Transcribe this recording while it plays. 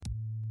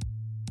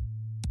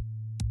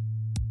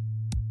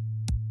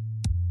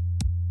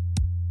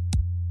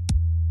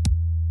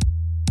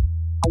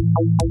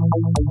Hello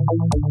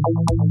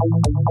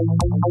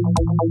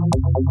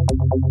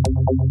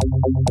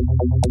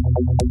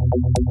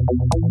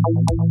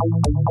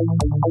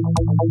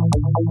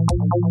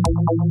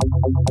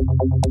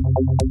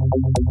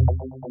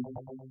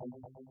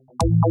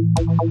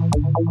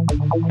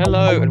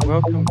and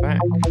welcome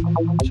back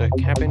to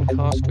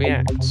Cabincast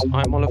Reacts.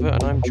 I'm Oliver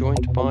and I'm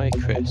joined by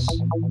Chris.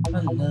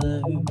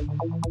 Hello.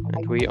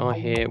 And we are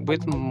here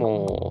with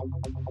more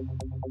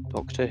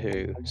Doctor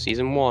Who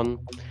Season 1.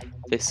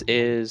 This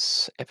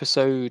is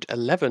episode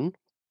 11,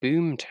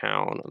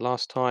 Boomtown.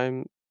 Last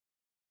time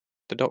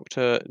the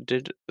Doctor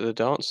did the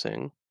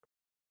dancing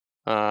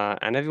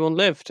and everyone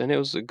lived and it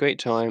was a great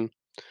time.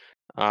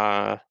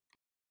 We're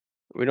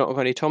not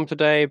got any Tom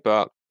today,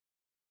 but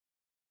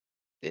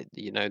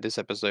this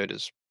episode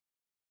is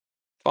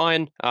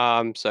fine.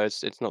 So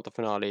it's not the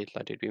finale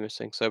that I'd be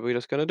missing. So we're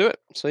just gonna do it.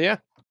 So yeah,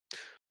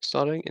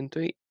 starting in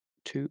 3,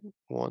 2,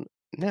 1,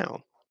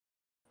 now.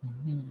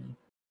 Mhm.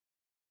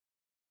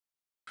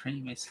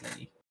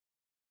 Previously,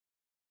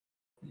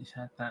 you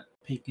had that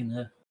pig in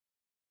the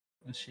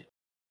ship.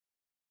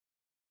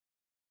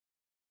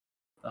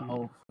 The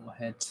whole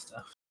forehead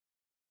stuff.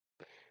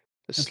 The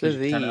I suppose you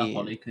could turn it up, Slitheen.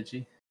 Ollie, could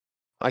you?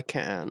 I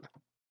can.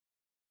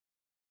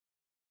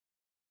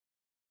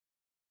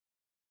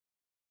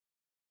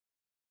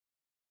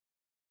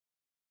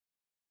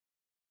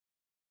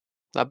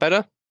 That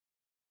better?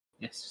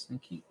 Yes,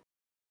 thank you.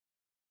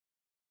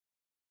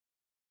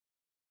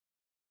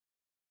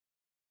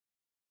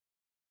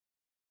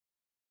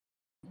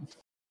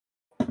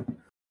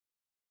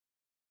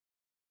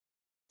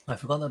 I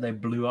forgot that they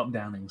blew up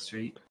Downing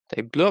Street.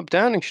 They blew up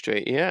Downing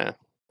Street, yeah.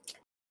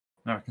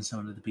 I reckon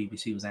someone at the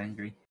BBC was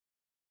angry.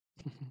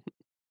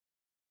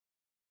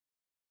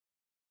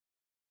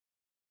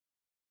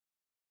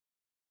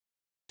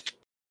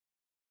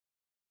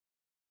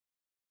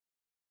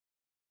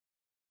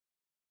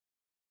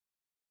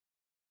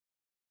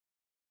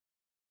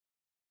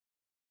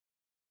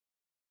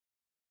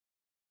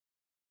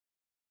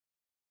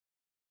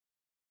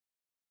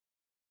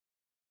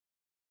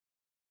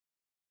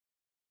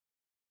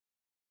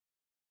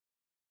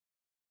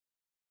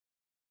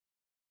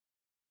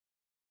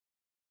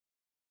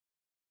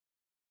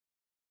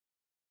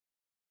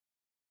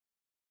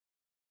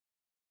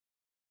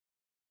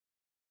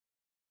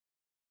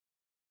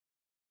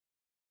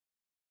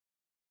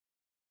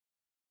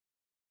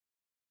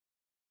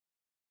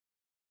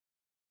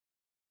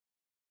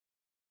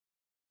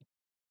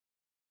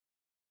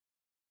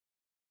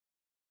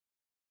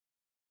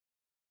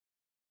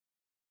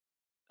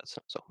 That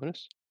sounds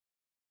ominous.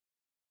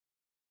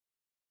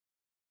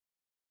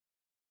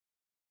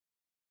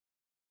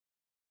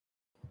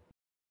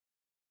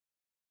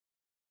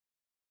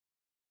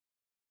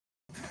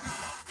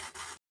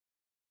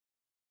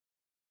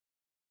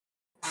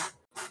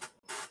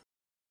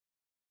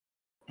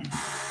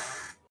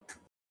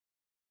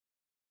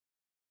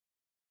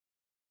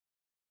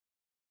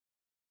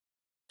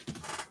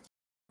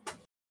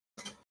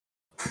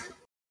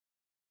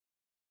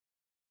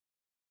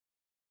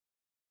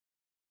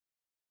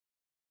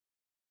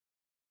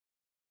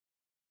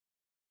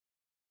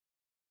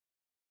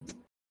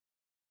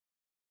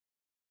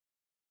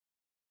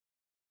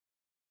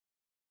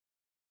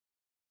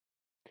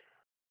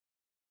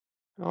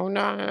 Oh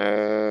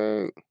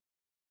no!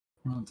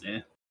 Oh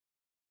dear.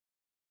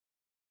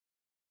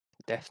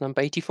 Death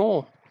number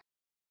 84.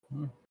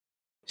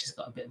 She's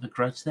got a bit of a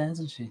grudge there,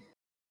 hasn't she?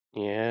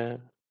 Yeah.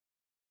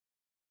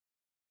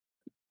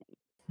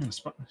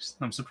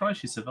 I'm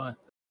surprised she survived.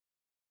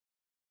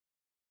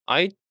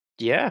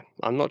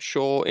 I'm not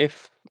sure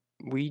if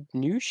we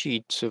knew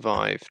she'd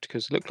survived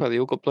because it looked like they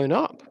all got blown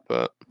up,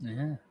 but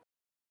Yeah.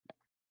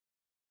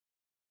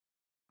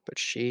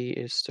 she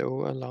is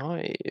still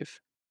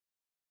alive.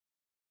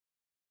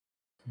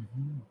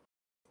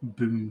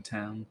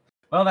 Boomtown.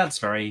 Well, that's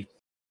very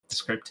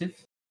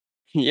descriptive.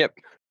 Yep.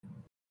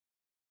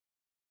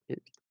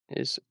 It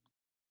is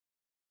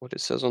what it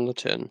says on the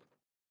tin.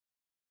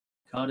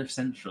 Cardiff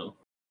Central.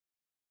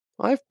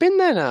 I've been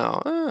there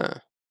now.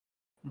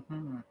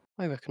 Mm-hmm.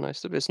 I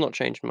recognise it. It's not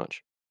changed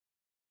much.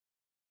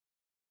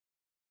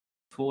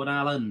 Ford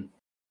Allen.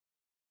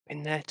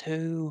 Been there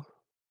too.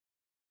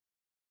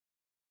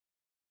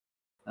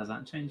 Has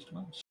that changed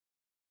much?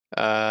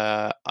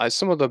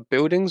 Some of the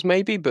buildings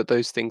maybe, but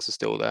those things are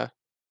still there,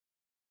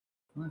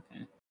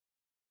 Okay.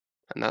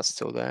 and that's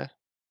still there.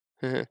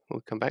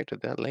 We'll come back to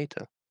that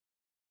later.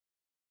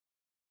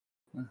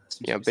 Seems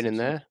Yeah, to I've be been some in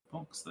sort there. of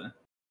box there.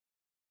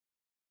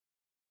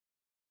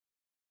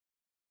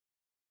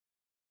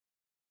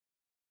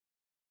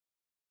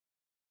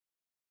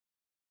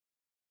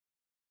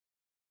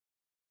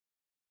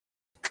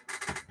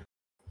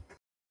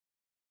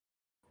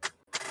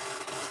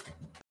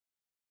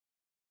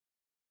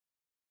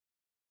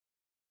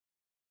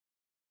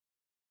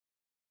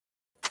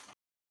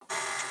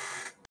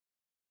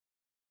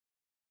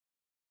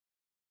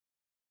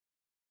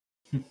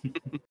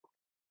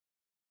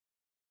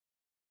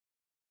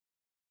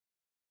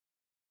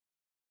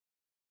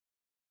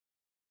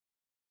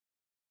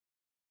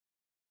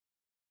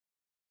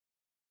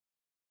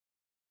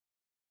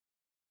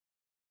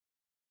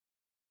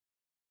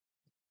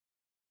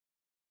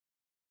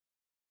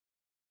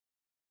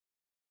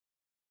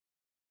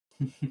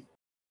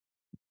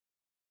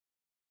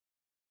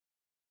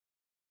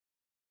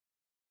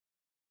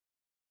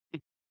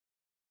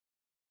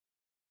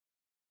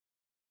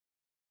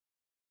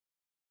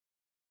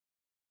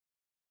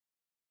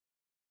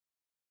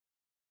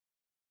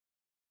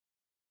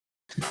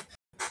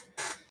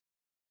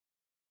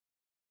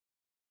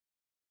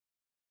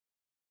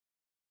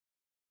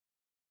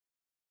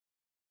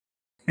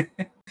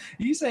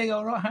 You saying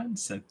all right,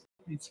 handsome?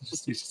 He's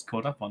just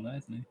caught up on that,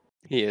 isn't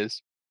He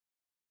is.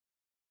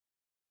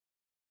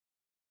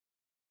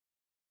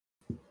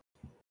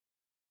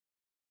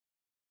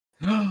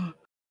 he?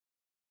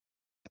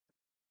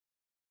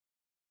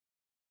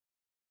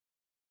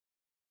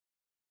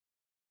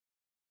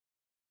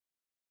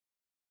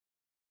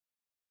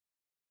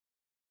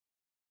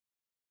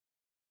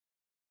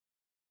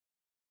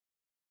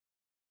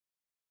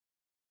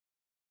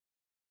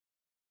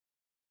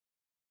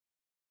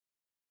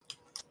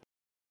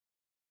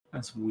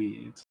 That's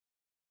weird.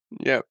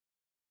 Yep.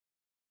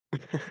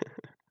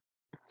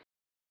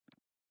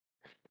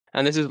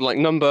 And this is like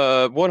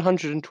number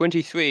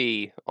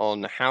 123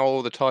 on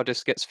how the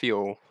TARDIS gets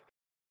fuel,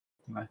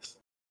 Nice.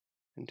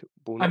 and it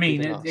will I not be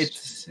mean, the last.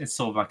 it's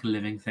sort of like a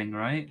living thing,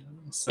 right?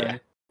 Yeah, So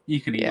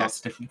you can eat yeah. lots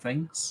of different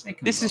things. It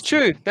can eat This is lots of true.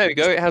 different There we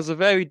things. go. It has a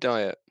varied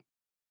diet.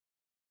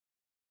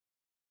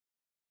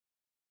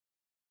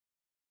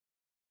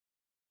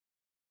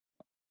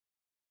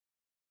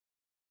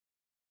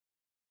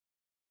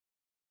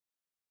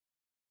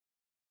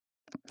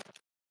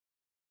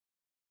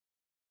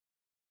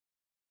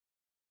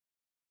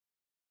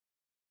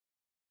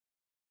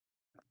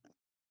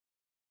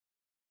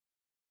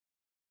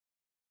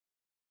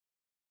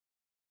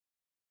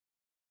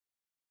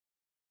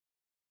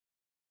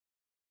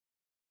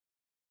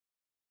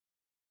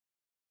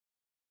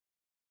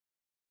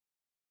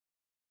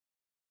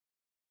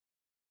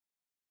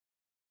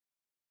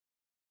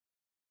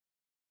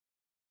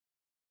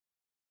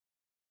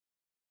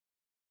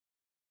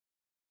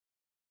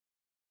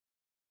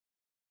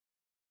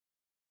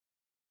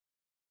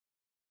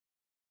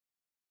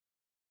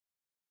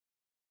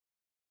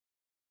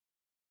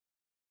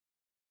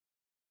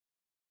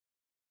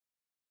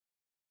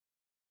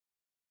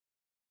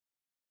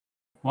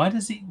 Why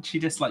does she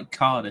dislike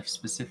Cardiff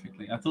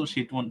specifically? I thought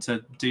she'd want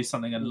to do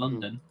something in Mm,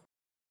 London.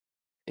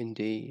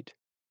 indeed.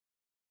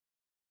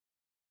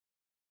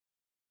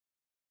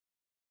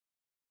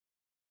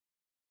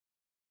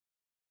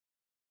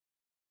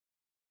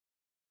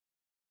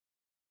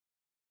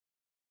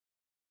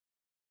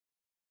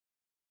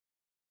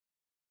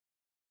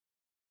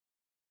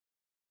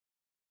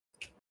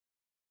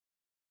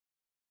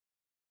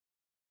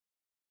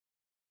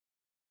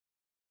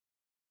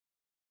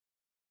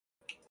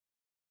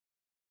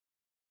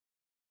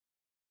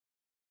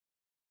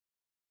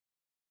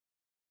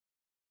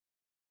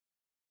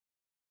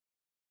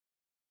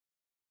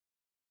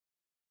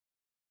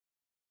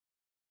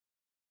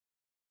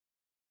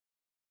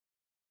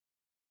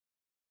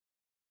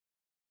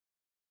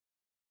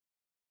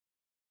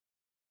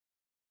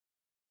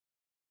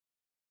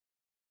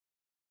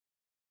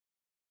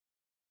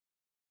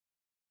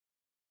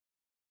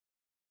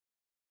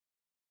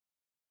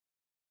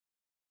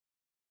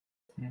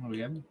 There we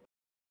go.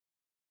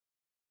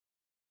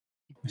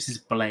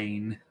 Mrs.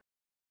 Blaine.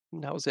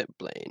 That was it,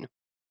 Blaine.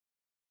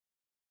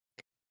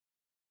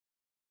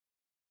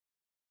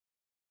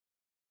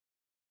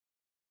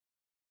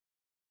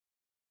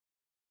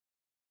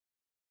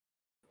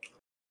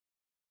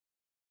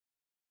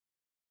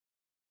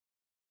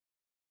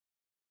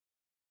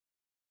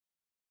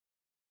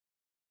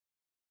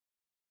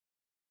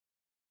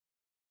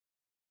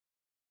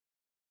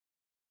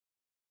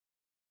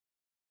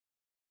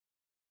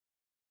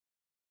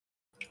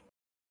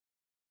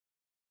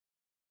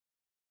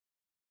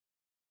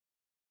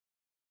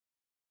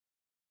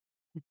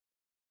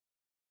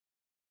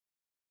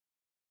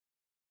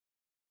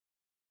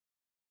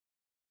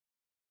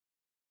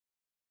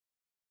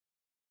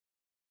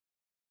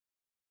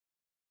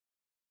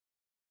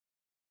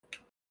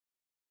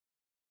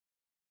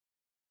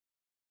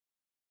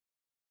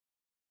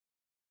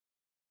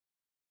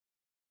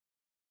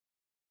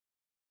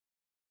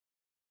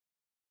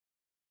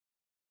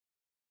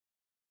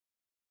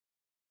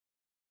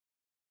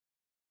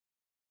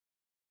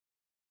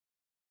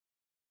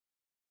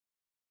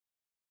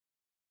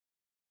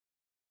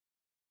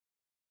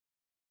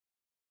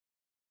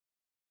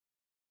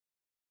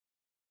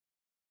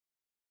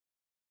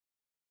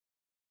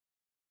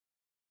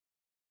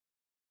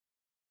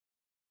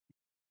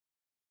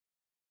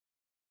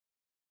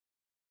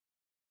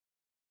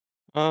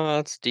 Ah,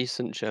 that's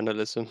decent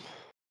journalism.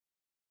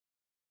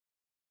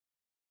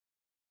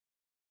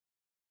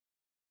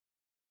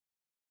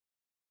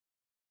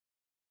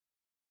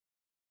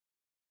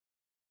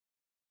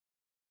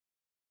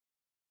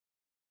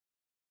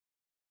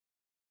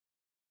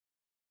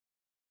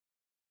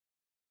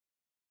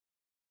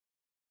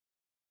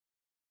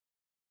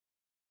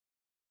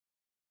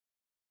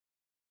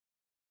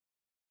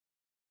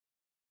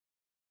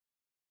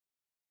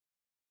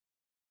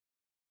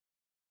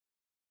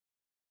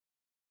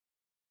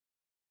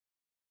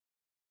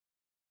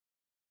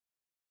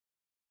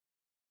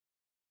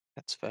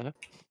 That's fair.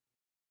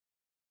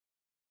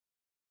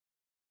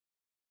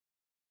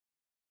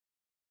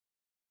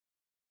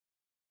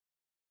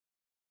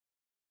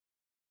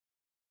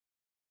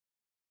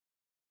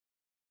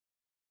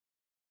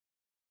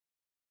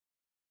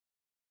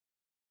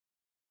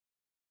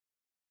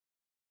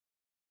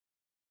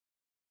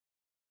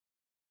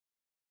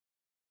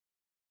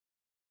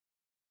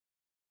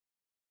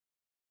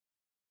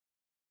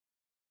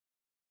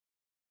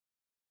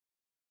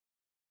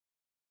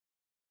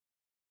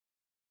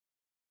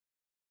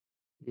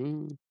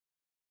 Mm.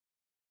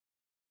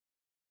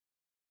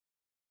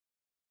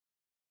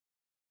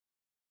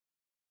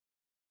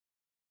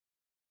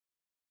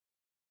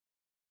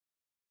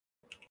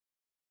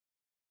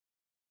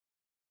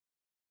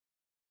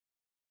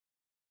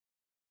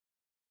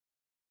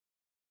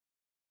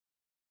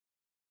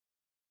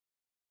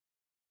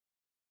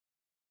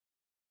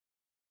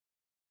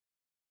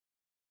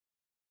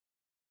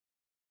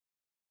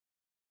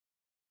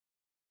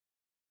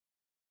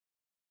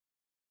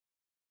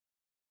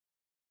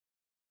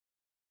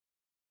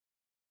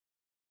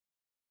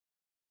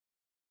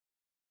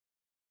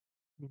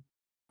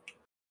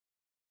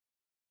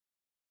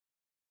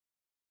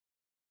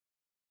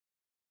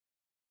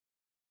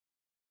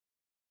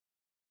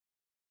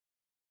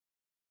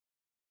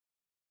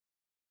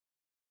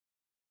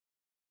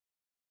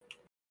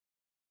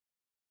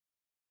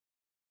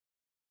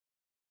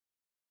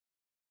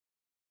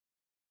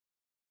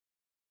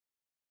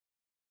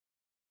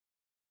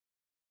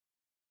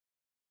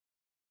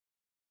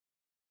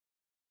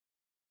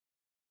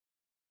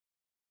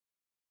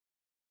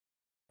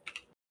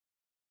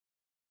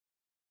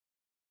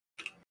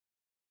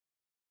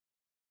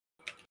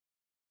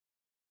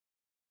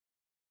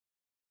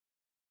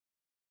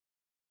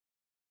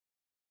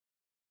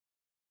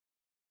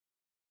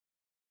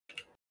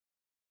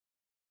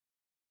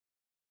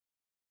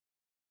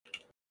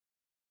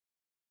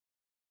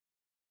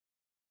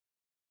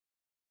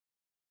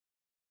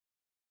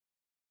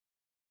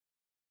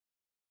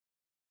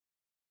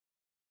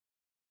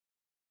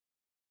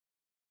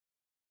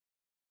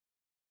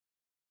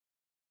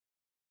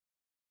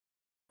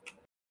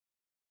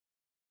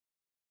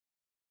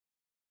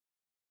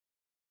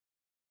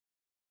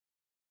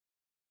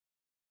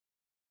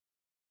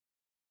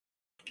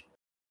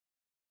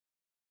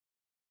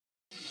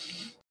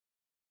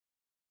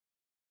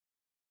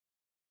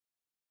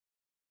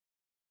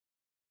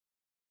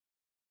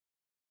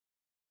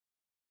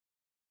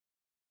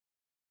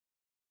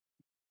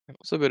 That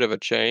was a bit of a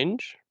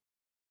change.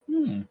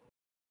 Hmm.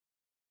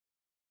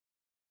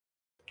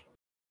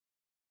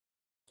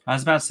 I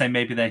was about to say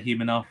maybe they're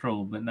human after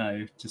all, but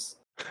no, just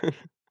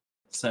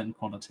certain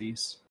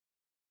qualities.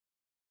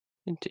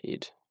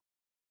 Indeed.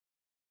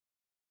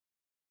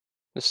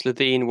 The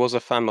Slitheen was a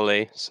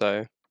family,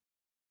 so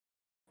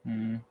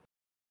Hmm.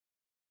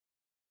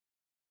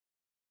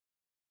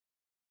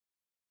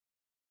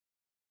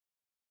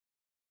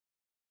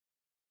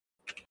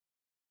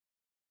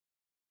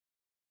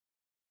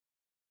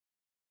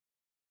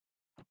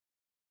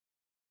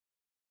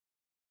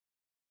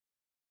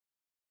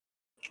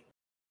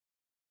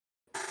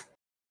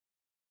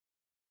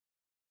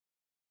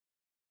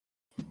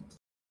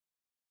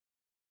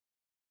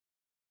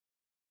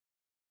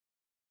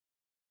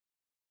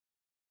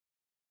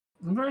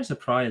 I'm very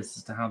surprised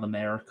as to how the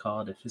mayor of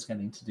Cardiff is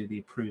getting to do the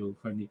approval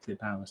for a nuclear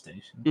power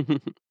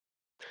station.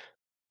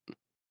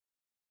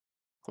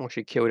 or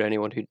she killed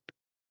anyone who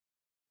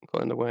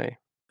got in the way.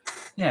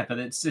 Yeah, but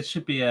it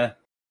should be um,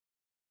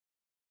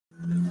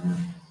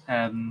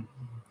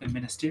 a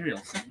ministerial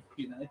thing,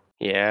 you know.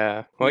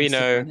 Yeah. Well, Minister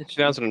for Energy.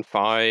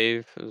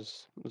 2005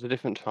 was a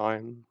different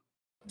time.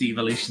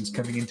 Devolution's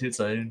coming into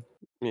its own.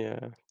 Yeah.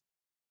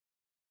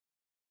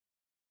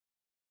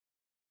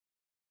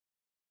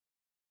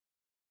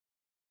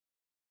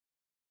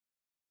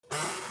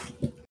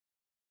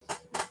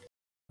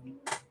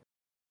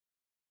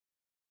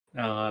 Oh,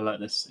 I like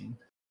this scene.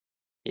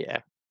 Yeah.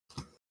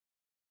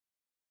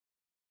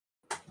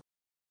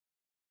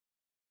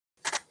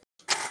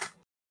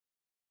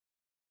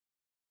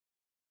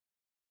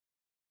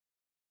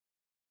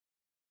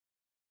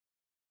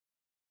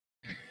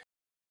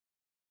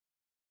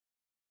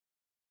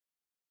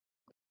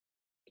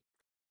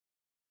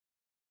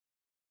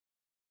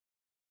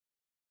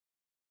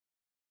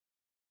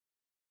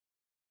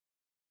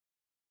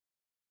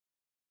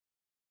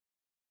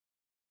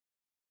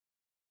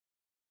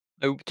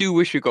 I do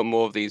wish we got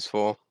more of these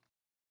for.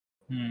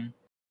 Hmm.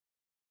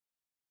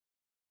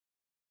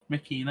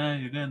 Mickey,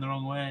 you're going the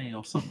wrong way,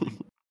 or something.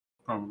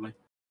 Probably.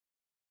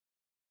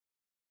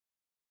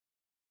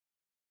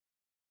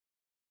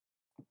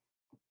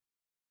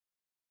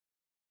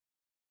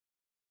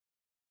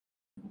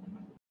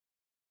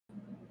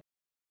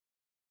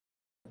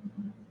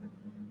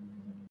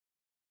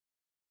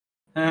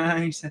 Ah,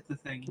 he said the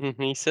thing.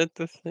 He said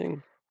the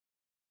thing.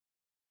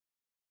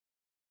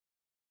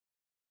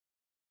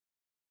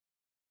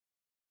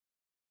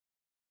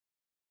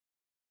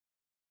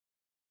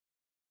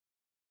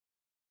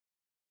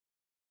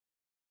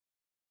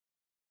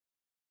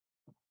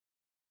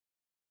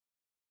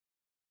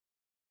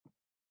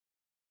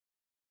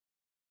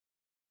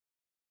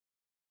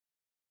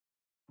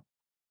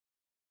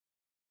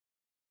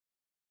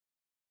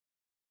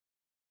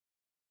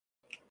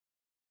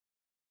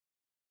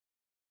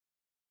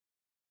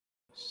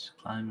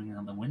 climbing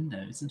out the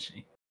window, isn't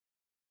she?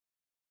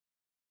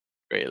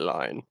 Great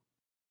line.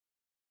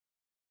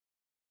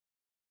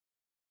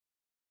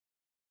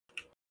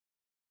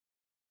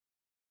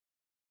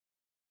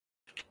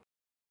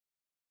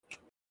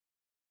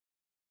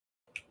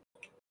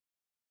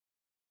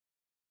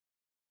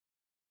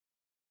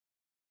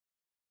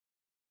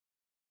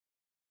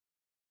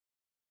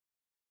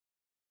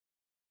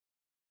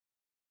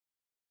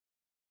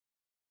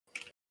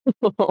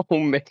 Oh,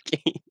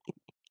 Mickey.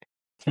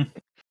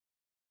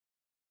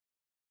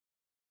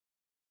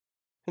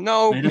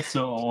 No. Made us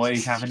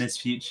always have in his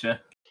future.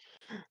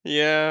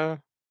 Yeah.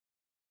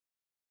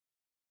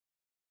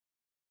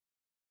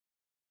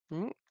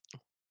 Mm,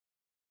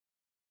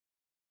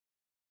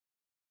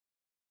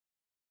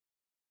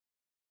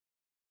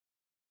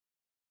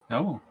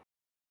 Oh,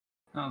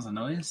 that was a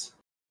noise.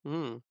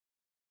 mm.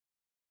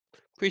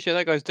 Appreciate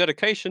that guy's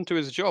dedication to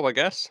his job, I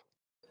guess.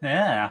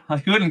 Yeah,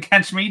 you wouldn't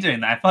catch me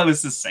doing that if I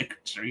was the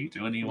secretary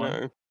to anyone.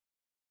 No.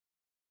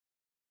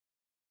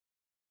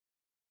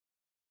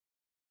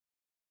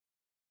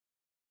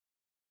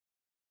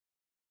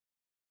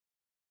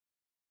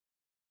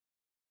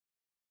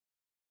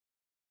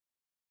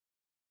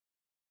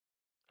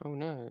 Oh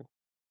no.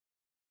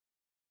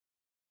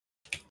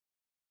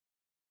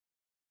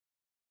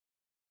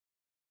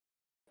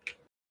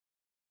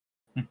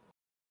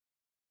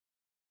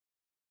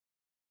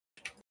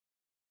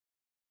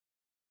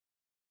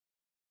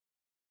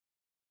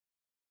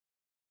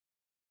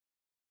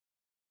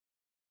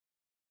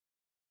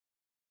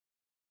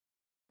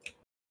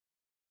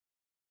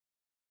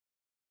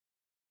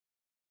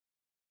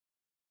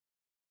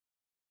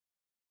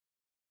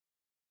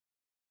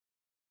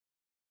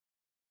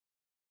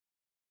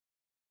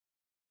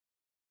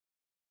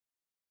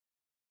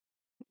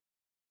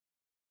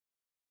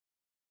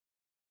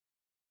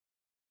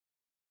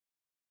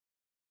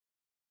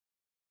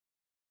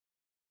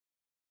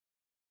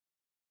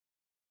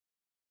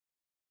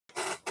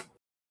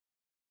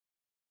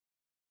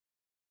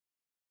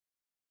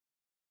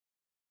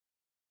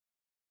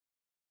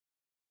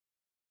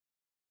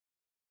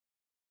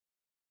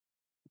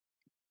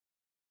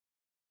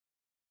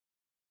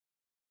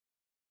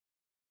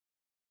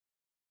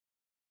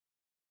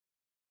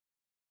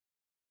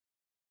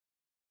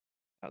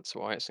 That's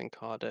why it's in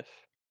Cardiff.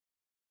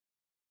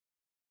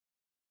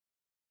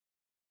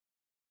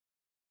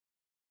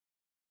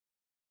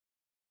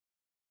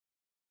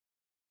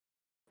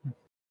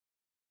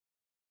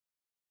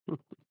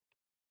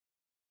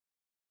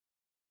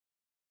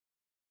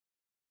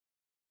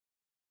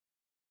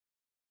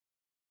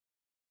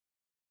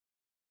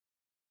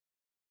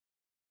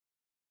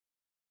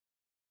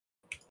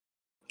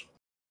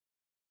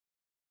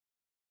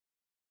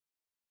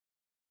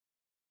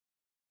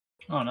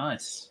 Oh,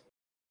 nice.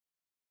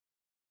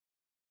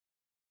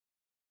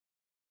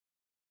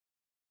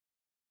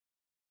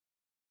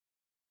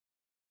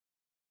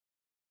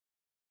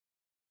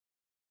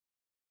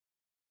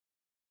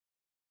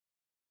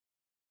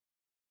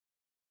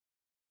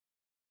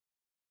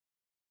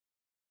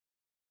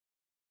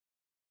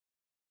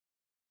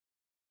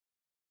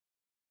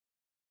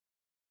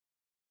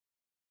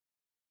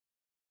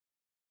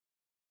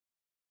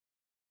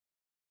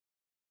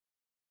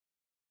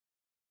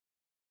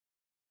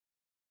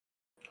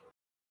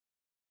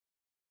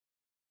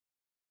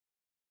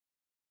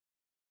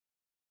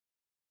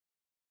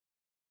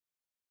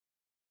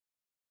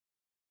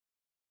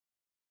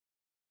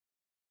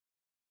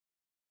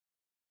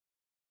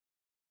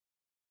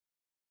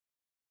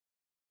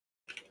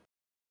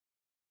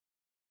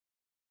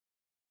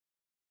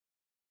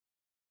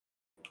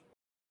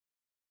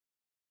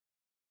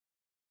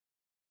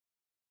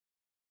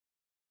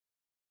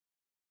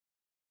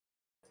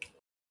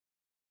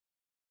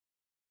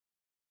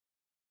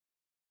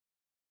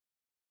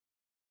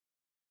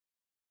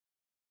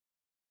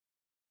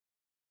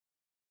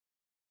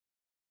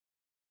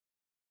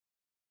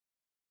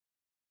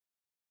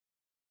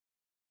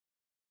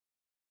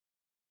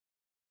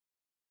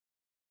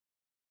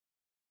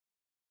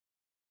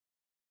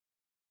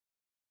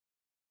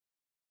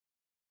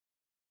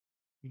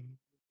 Mm.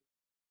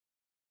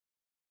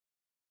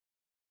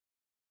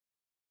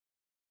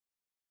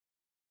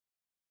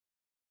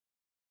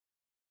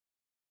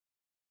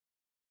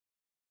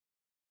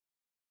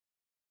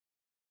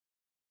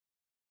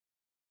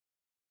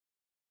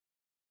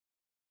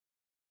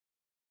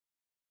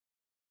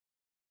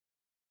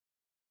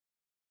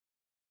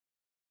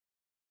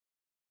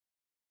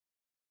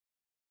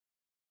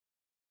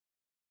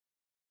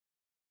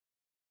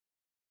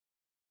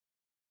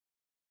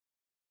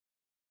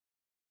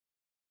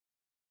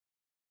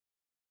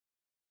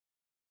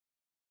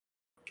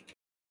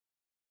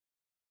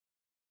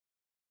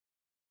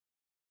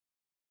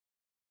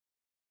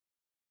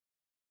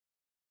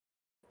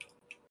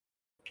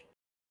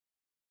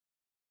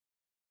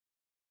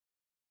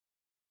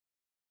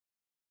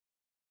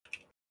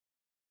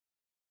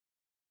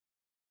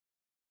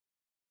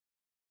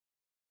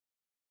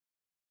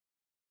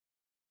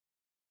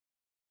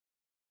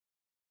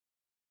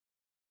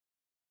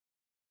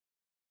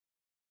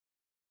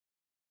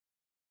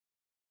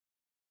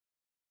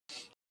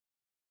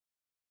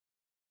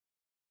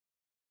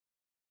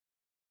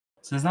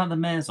 So is that the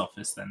mayor's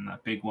office then?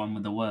 That big one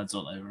with the words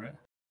all over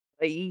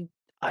it?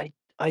 I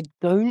I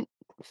don't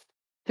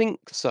think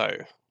so.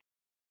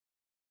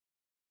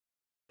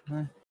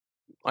 No.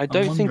 I I'm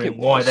don't think it wondering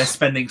why they're was.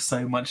 spending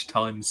so much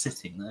time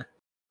sitting there.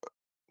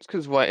 It's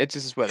because why it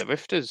is where the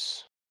rift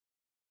is,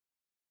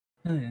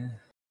 Oh yeah.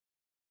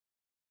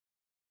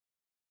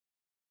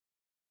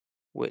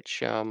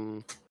 which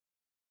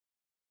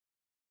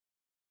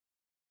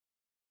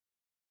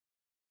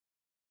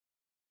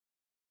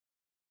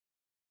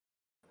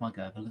Might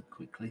go have a look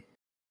quickly.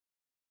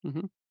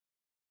 mhm.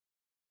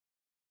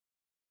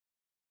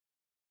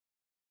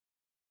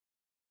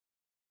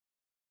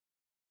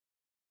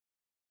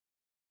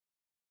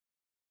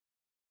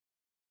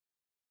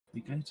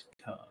 We go to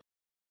car.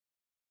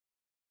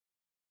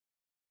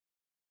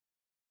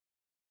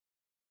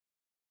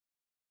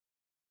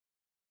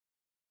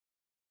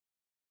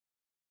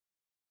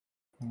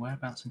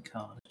 Whereabouts in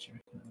Cardiff do you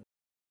reckon?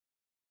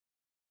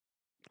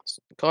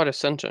 Cardiff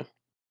Centre.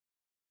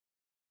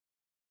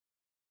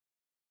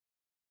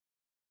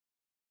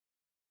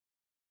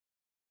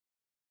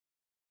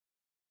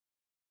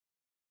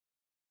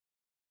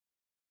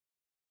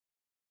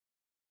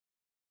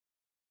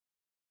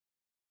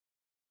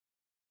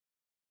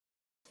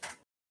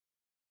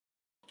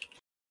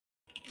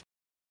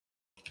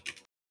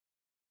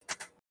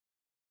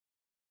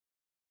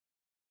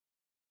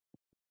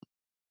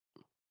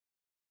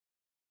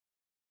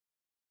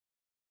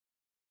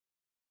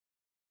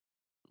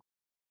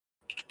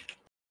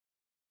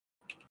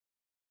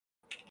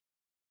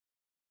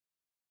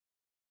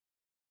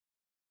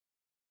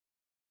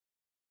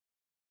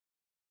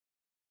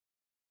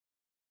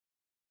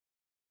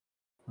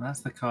 Well,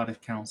 that's the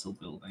Cardiff Council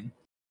building,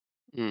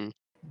 Mm,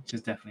 which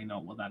is definitely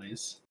not what that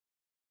is.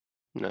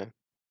 no.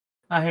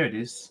 Ah, here it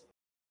is.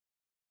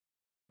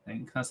 I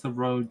think that's the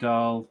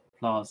Rodal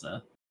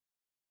Plaza,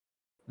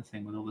 the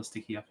thing with all the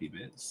sticky uppy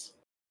bits.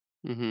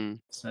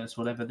 Mhm. So it's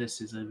whatever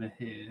this is over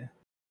here.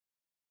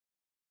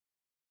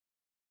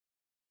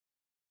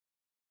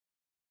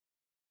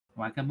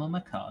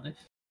 Wagamama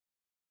Cardiff.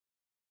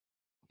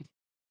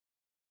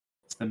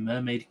 It's the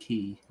Mermaid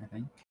Quay, I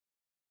think.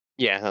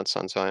 Yeah, that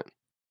sounds right.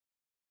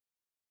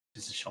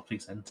 It's a shopping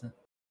centre.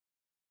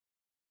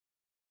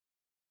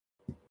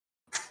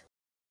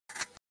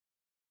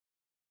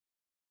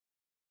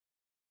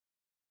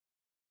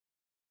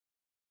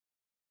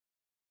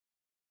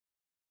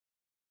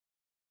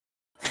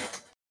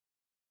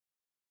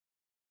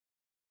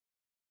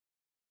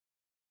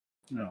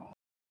 No.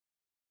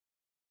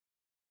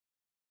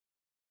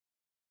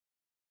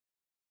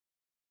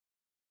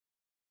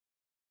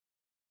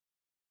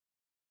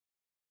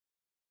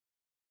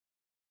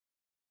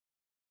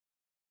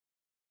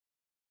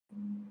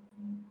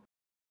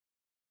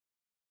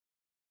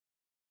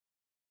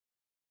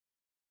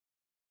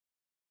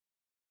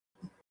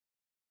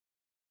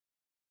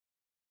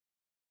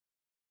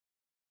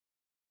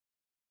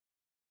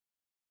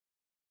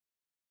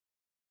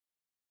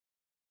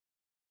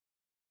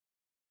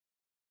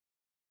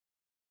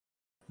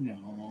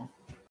 No.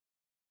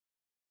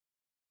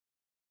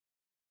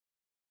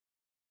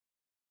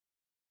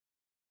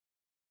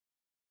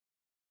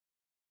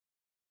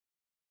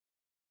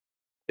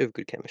 They have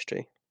good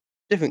chemistry.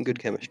 Different good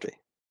Okay. chemistry.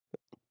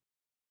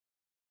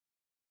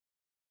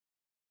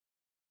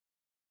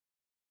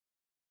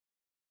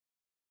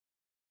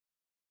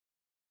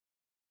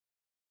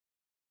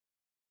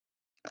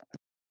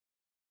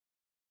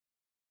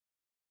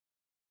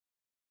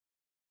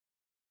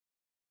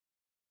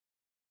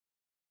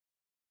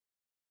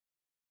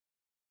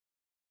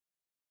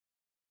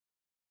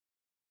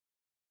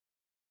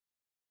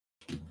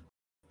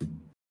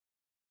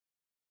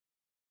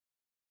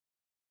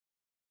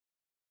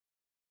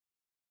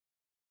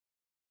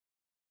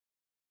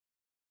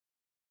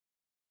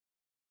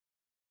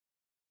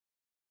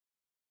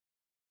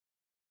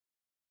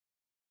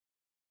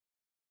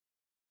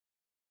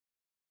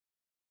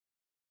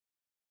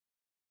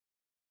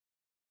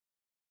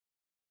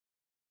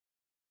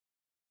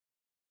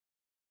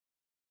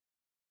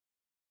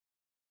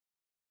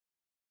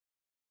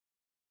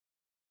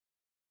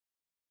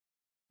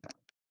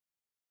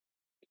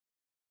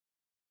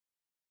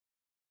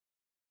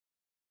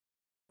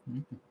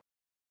 Mhm.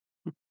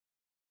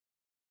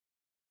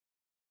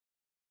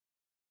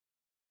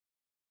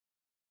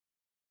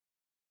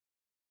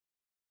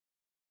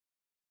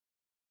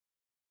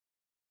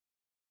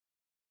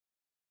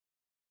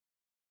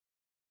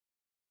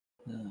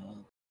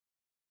 Uh,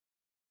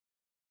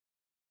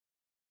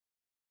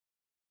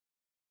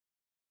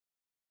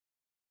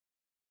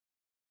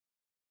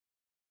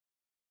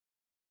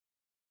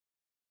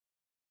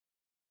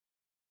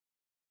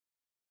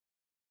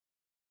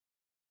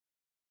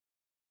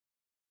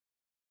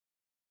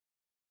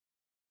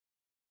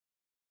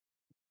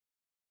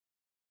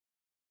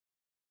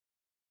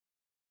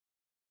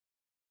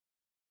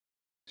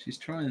 she's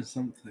trying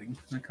something.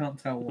 I can't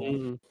tell what.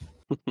 Mm.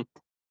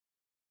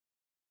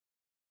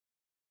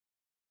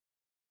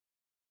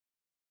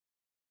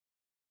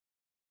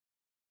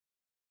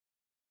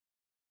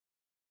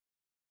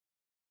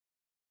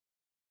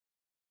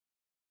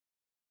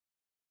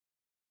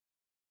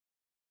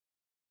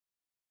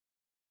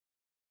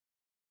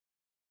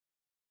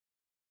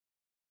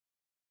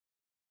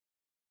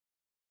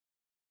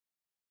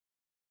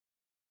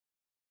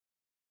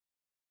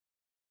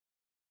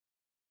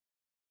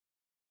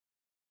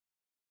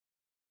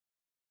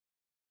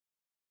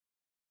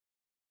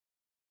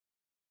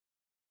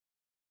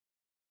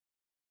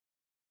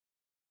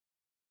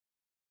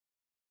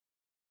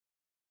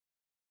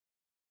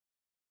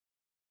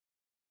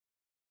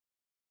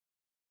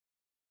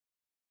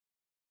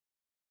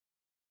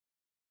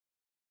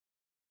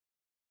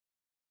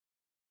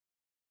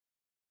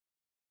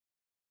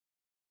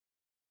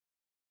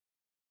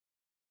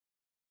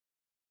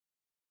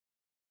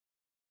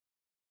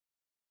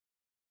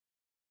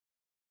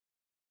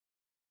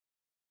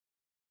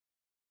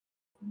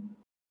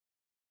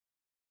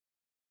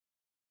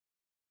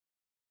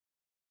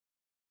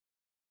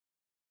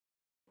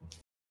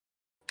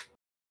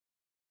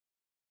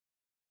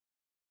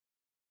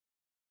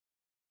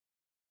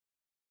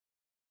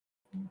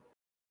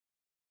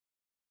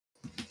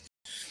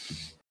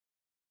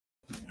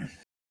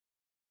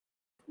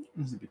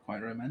 This would be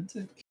quite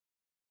romantic.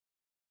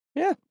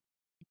 Yeah,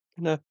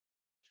 in a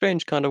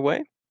strange kind of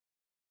way.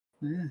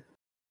 Yeah.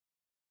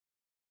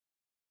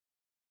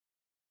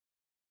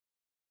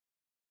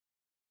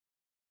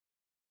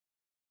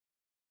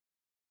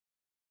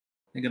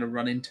 They're going to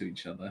run into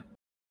each other,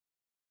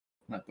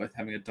 like both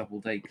having a double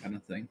date kind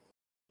of thing.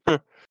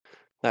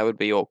 That would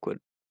be awkward.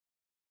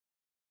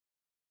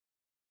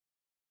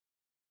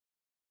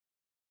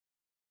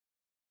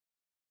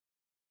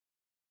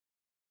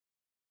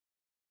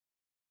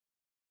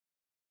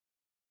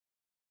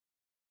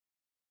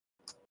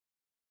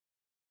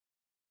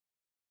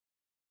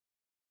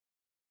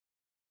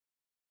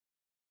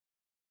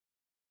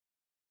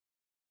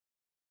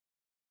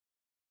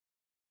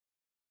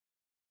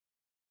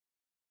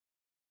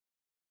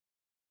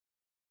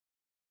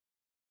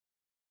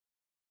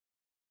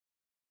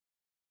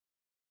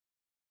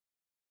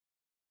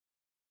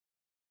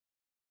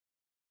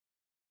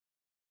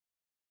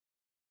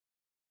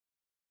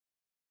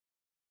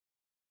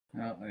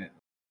 Oh, yeah.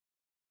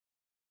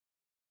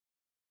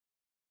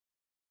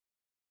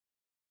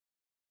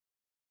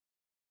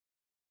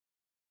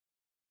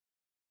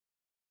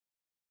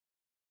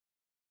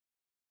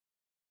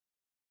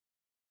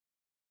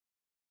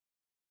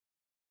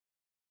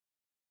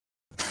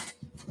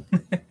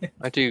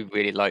 I do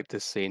really like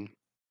this scene.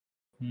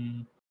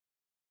 Hmm.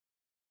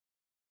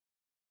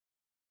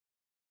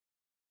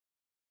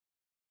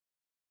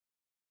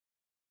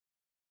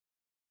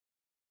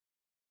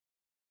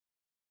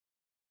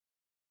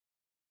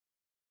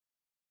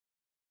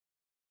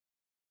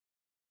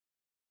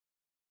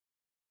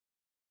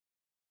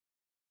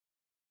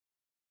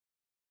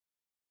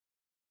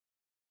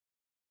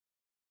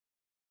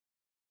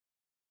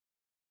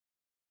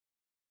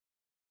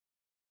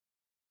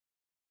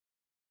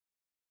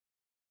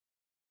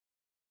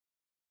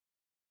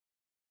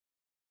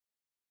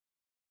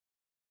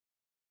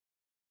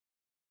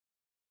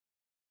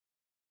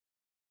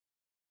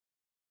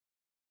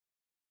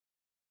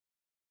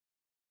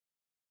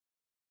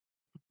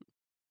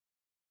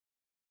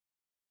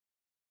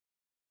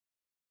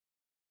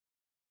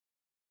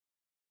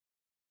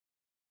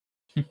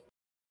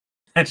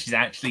 And she's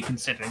actually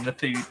considering the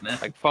food now.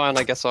 Like, fine,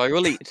 I guess I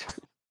will eat.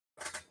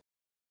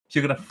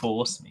 You're going to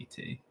force me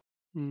to.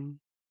 Mm.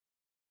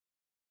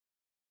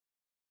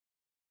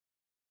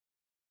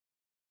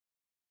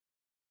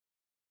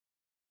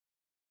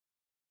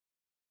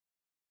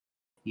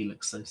 He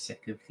looks so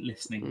sick of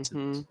listening to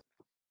Mm-hmm.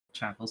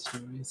 travel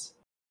stories.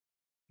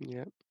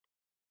 Yeah.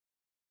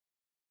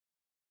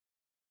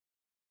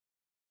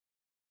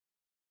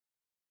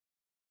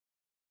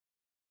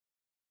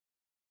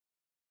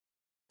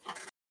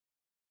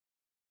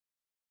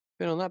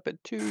 Been on that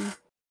bit too.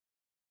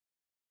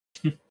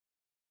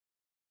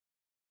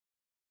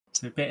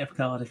 So a bit of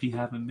Cardiff you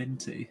haven't been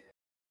to.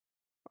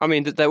 I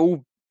mean, they're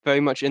all very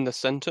much in the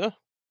centre,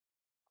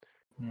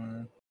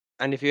 Uh,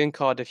 and if you're in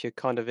Cardiff, you're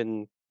kind of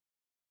in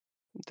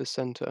the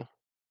centre.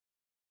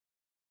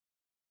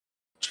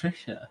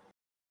 Trisha.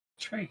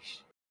 Trish.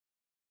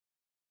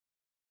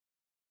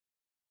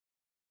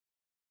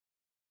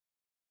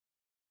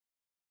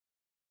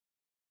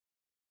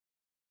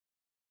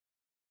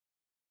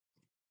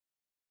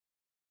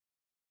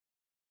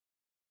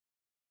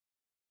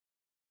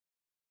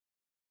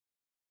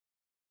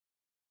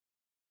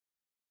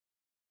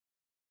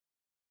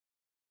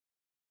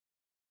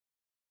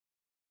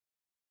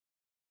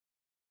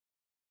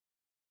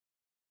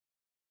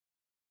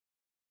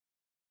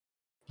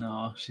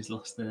 Oh, she's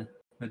lost the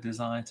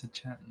desire to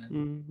chat now.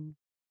 Mm.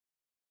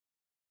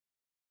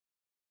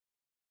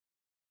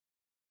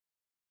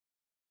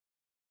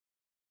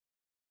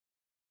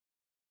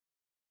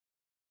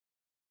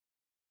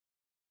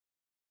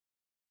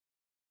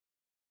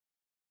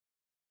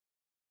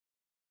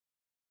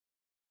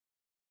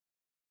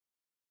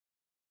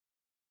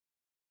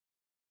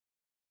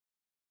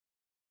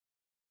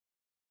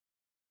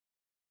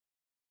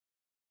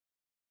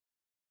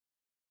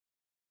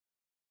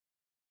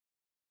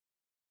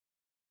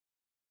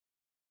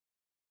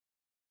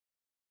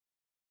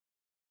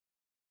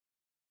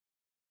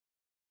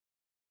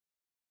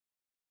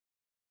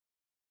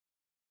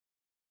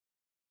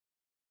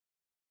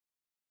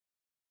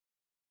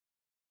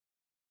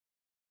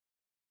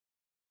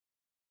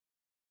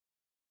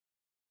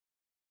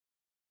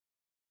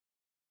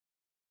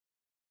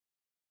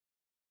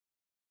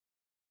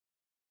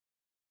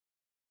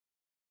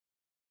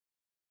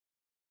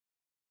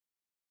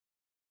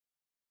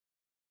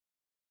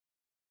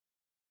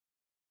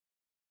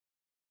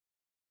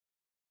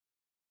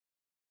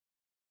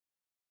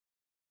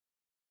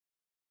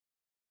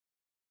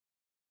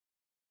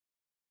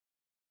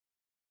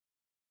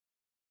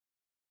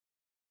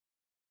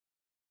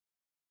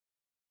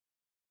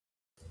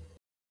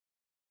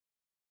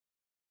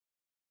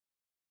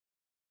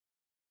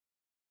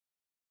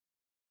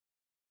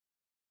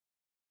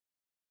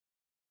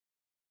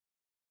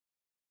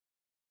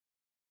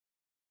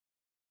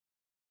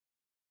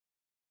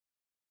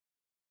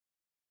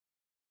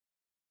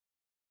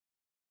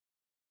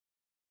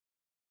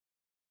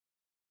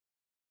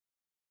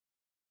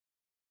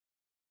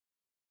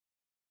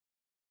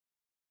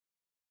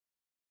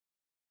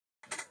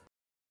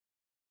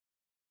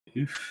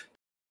 Oof.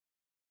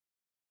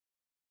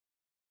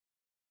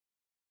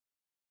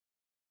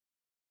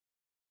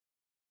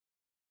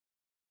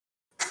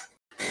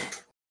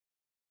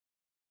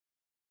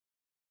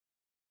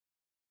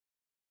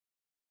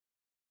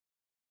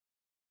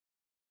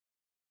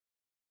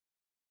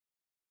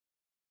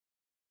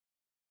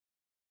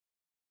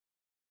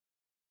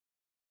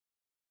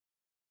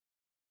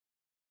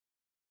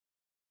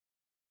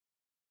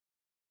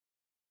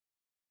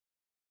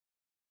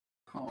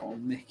 Oh,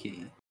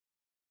 Mickey.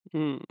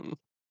 Hmm.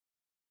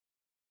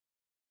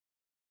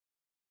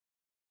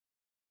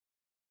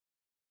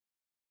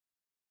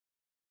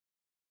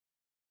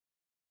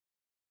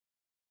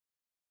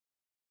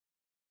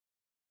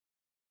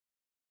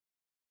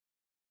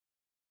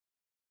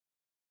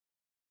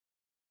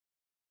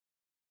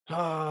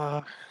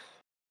 Ah.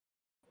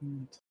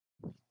 Mm.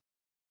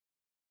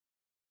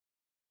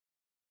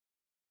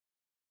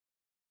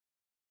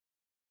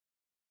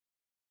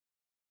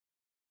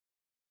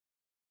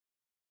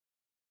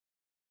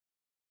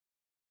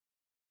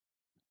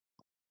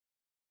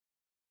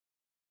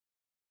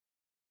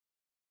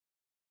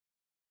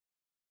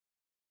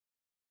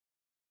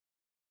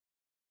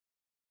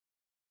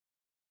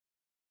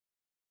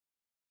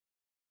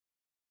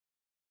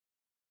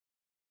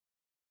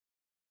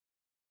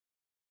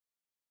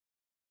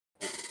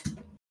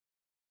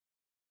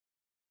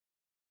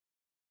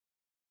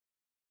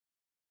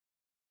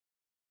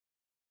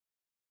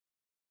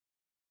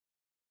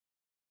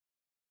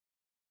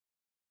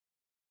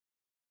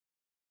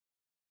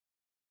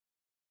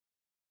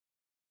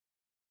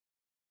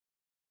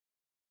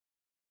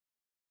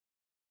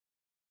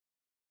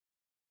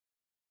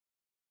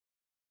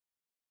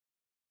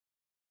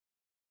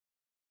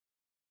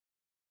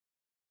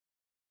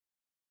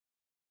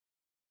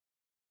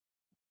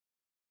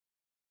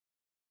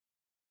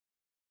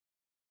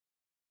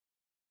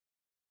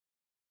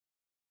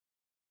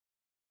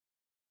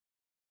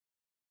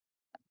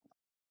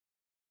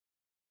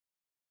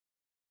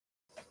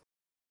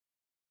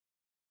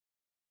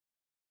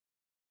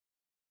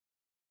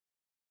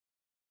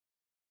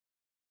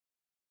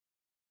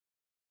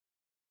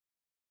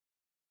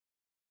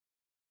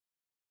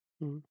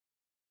 Mm.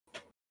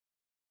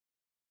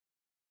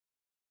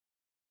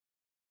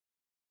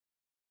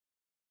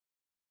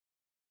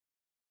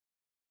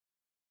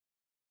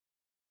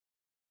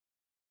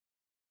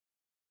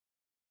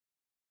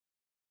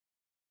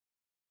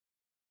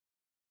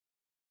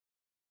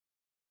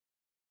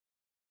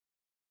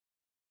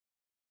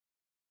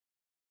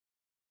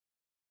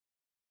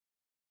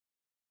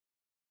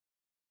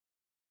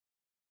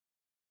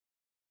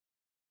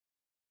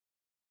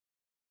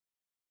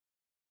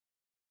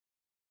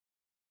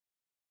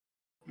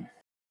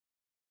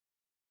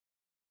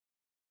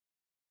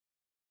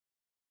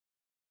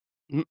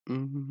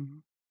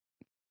 Mm-mm.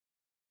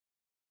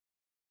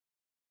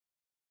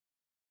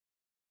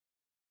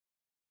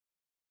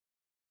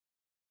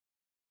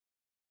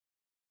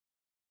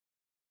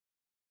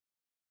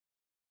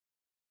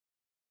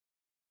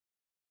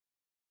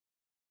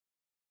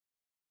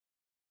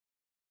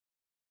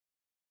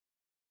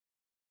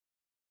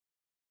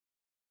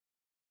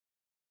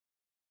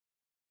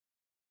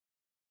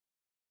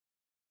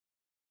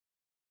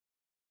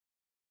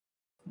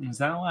 Is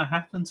that what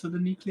happens with the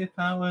nuclear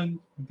power and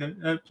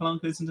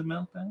plant goes into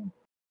meltdown?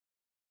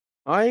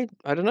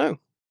 I don't know.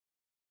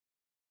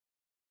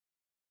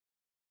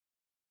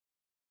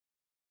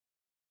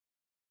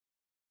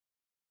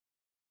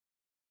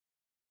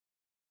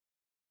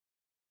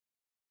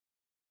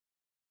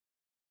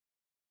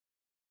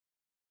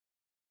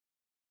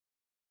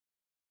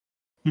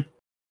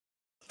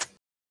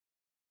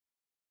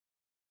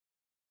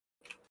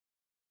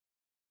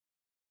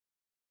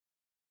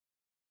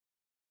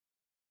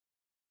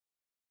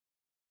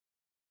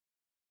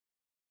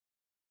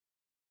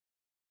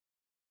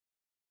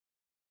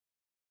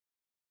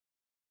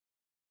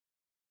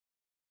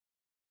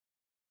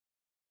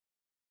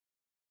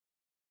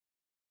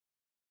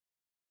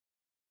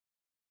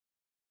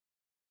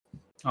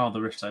 Oh,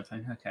 the Rift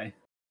opening. Okay.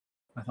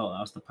 I thought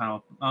that was the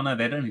power. Oh no,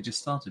 they'd only just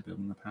started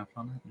building the power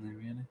plant, hadn't they?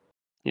 Really?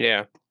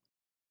 Yeah,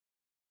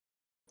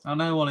 Oh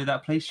no, Wally,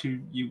 that place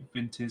you've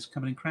been to is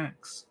coming in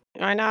cracks.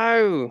 I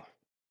know.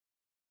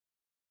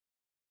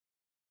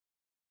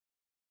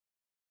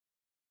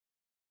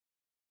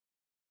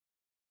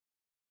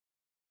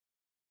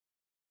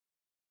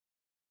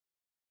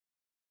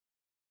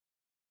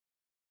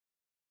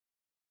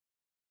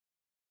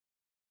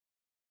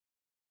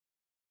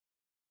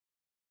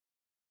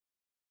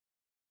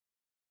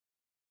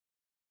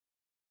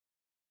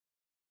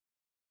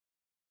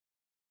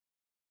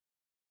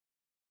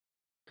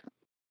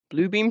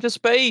 Blue beam to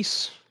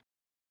space.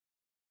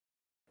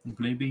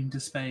 Blue beam to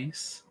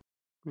space.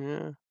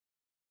 Yeah.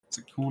 Is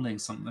it calling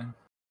something?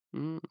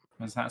 Mm.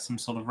 Is that some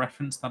sort of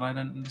reference that I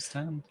don't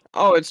understand?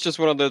 Oh, it's just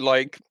one of the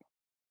like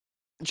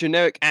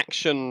generic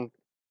action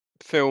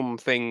film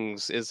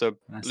things. Is a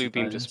I blue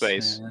beam to suppose.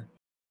 space. Yeah.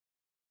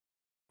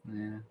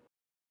 Yeah.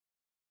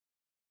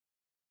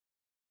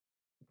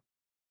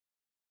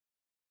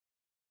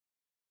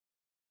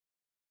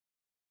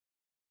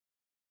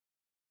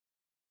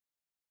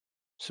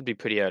 Should be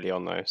pretty early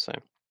on though, so.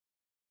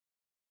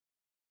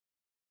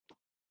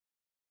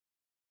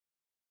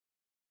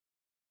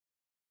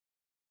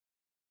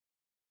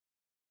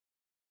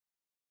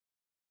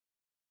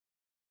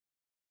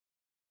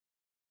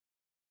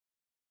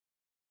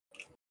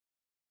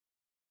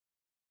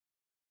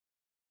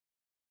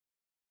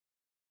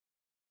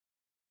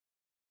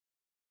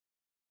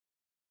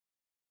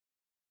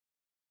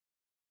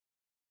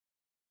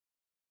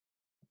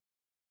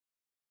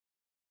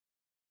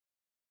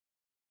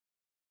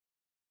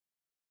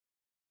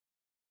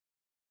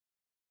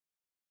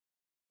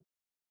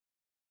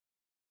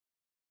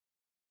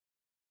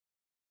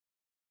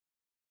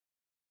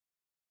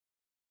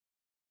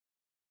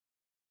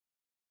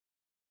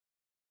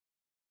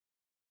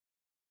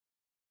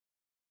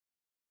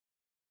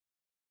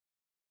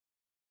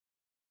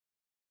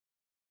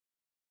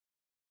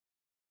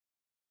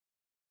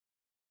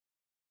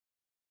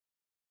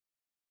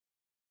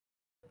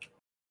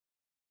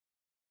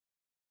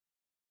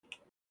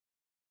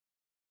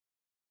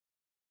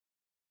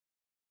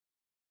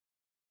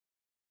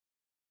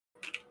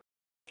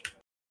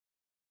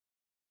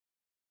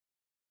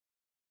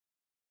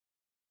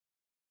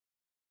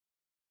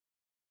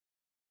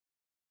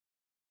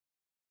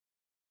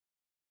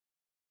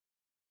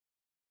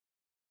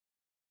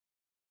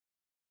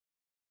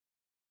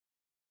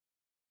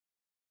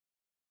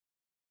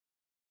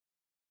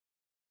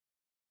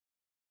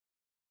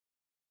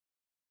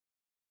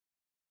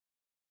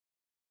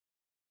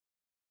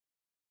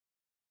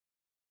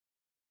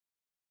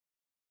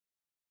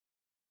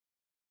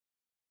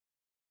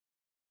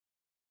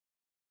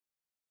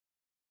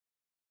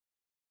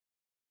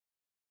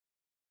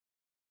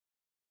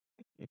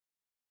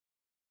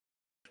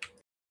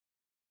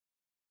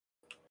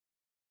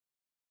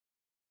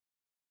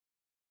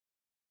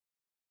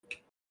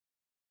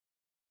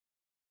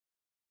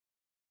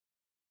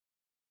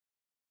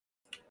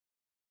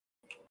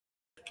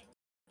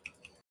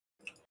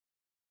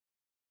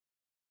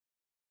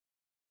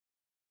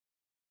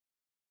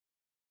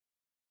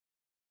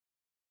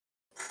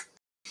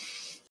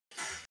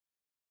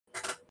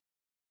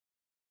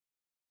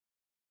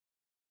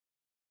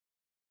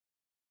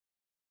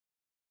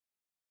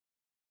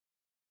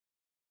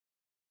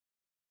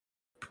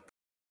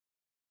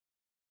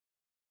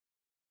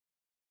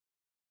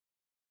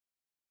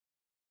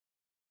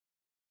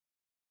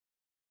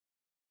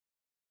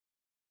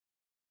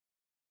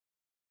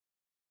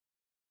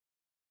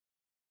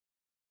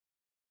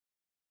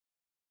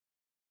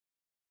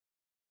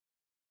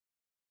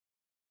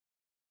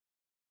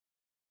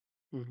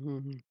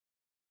 Mhm.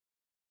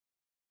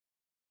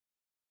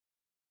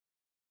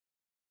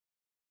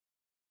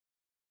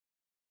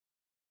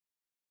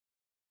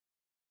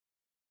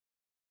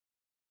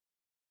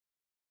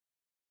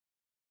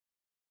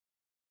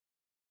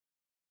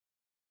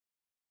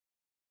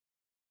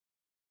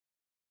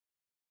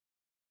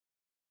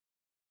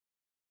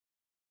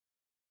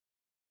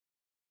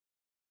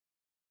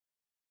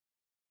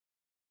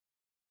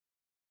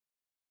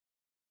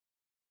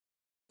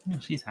 Oh,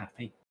 she's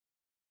happy.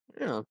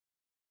 Yeah.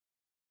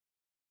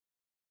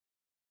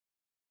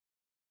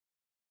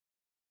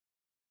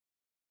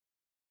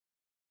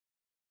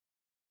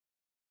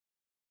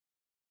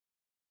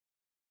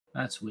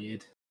 That's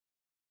weird.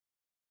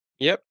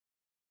 Yep.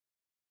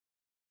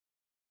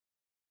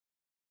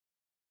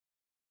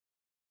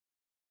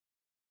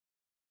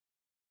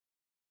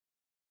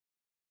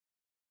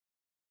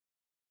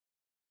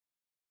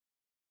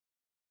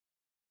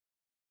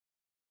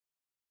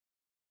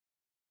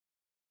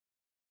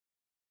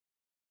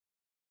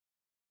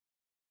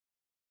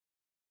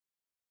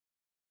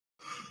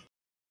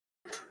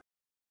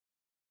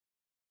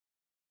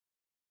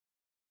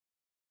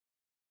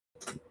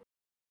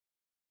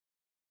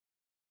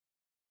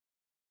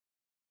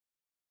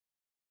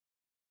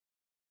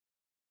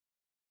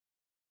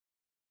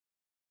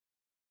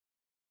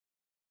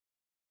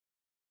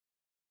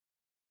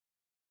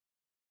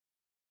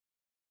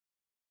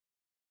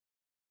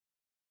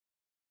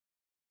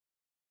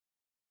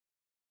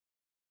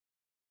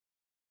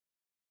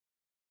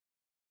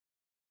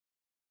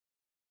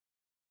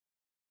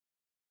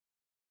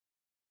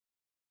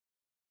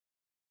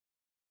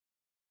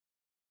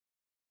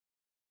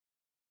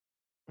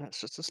 That's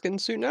just a skin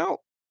suit now.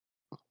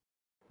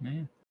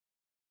 Yeah.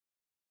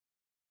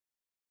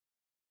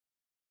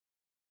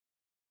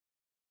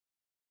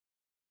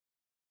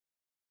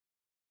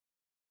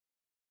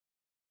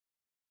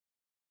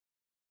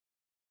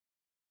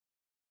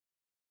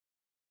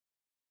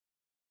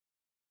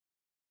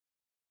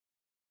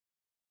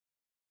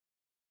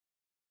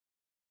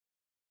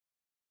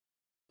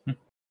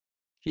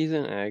 She's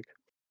an egg.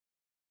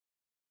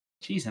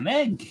 She's an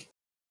egg.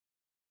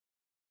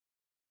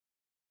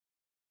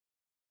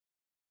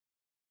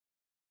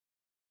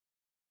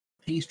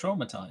 He's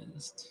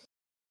traumatized.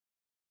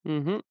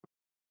 Mhm.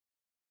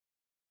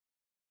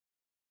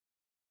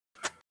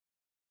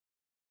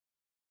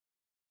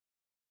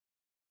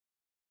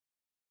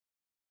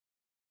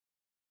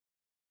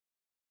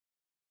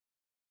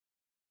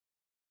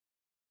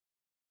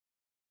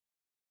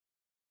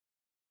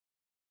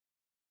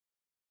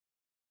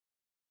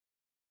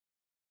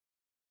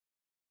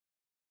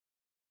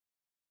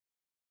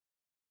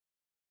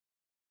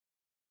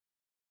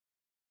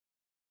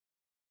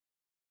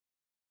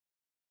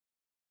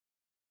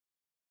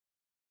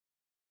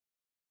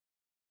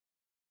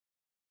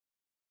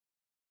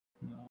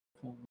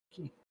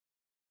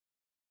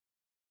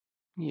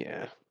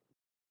 Yeah.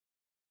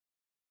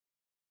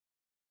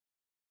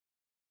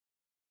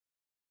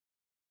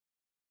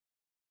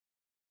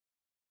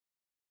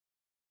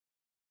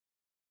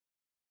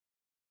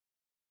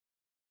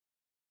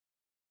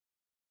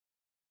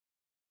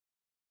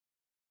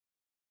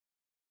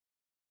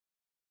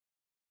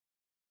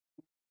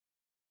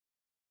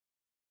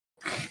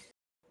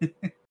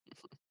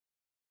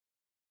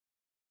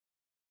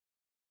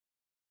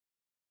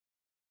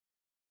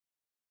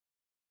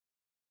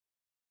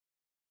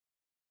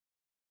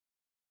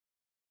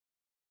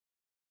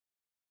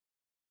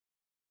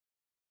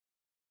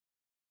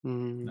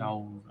 Mm.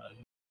 Oh,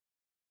 no.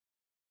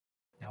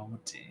 Oh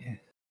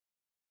dear.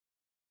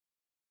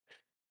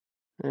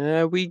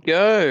 There we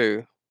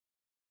go.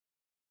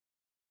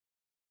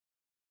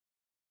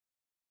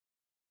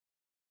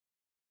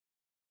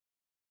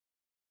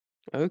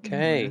 Yeah,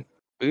 Okay.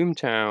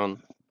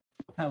 Boomtown.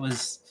 that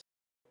was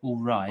all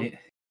right.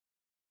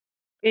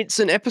 It's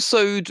an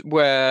episode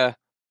where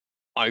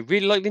I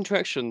really like the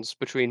interactions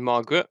between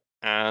Margaret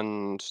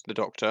and the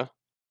Doctor,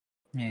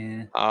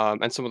 Yeah.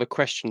 and some of the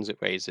questions it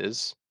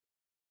raises,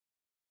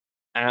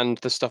 and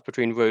the stuff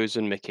between Rose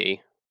and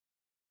Mickey.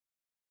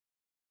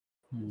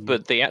 Mm,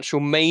 But the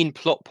actual main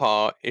plot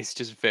part is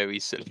just very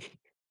silly.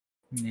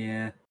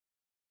 yeah.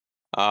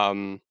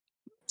 Um,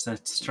 It's a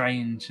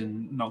strange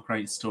and not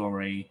great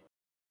story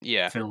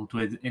yeah, filled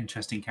with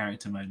interesting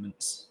character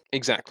moments.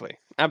 exactly,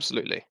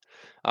 absolutely.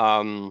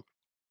 Um,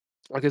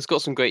 like it's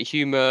got some great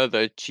humor.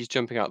 Though she's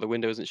jumping out the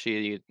window, isn't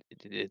she?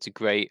 It's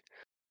great.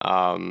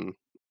 Um,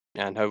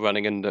 and her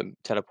running and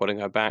teleporting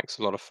her back's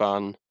a lot of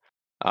fun.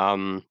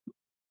 Um,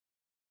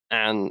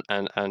 and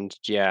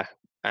yeah,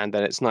 and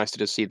then it's nice to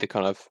just see the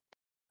kind of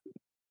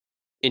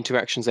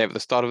interactions they have at the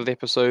start of the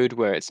episode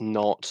where it's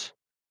not,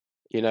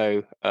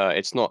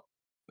 it's not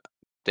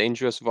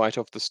dangerous right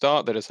off the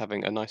start. They're just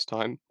having a nice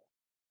time.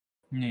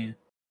 Yeah.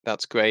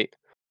 That's great.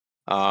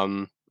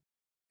 Um,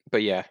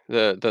 but yeah,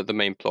 the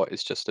main plot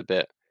is just a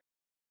bit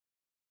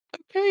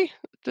okay.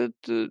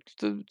 The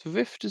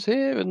rift is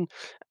here, and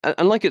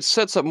like it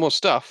sets up more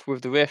stuff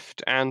with the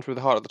rift and with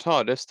the heart of the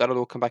TARDIS. That'll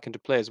all come back into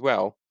play as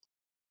well.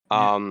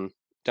 Yeah. Um,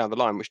 down the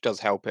line, which does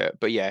help it.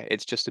 But yeah,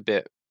 it's just a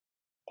bit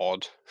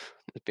odd.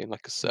 It being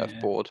like a Yeah.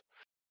 surfboard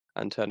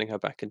and turning her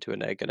back into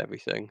an egg and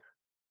everything.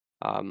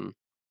 Um,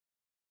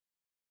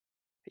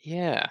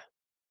 yeah.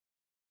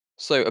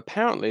 So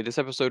apparently, this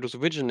episode was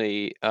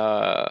originally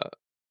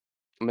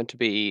meant to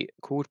be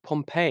called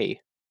Pompeii,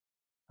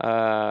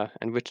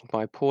 and written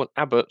by Paul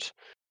Abbott.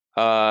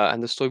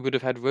 And the story would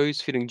have had Rose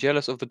feeling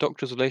jealous of the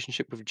Doctor's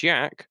relationship with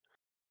Jack.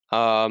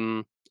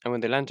 And when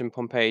they land in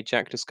Pompeii,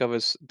 Jack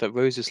discovers that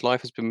Rose's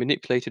life has been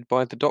manipulated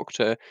by the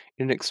Doctor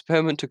in an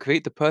experiment to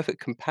create the perfect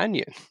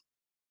companion,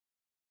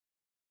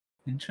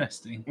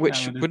 Interesting. That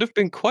which would have, would have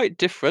been quite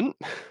different.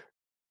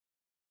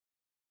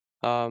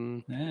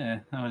 Um, yeah,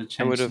 that would have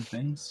and would changed some have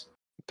things.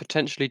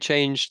 potentially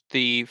changed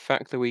the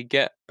fact that we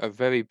get a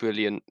very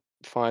brilliant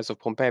Fires of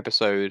Pompeii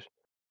episode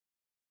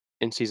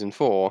in season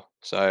 4.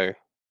 So,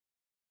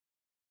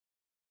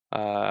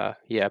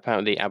 yeah,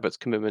 apparently Abbott's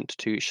commitment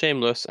to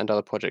Shameless and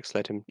other projects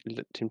led him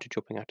to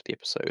dropping out of the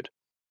episode.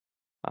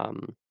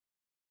 Um,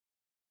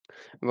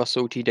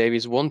 Russell T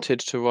Davies wanted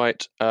to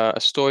write a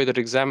story that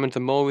examined the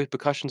moral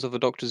repercussions of the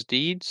Doctor's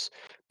deeds,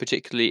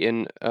 particularly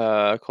in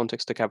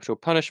context to capital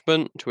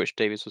punishment, to which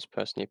Davies was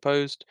personally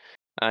opposed.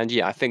 And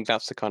yeah, I think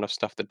that's the kind of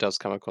stuff that does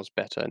come across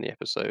better in the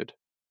episode.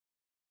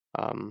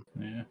 Um,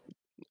 Yeah.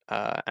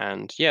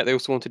 and yeah, they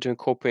also wanted to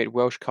incorporate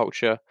Welsh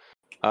culture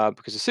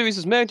because the series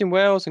is made in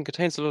Wales and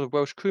contains a lot of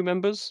Welsh crew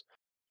members,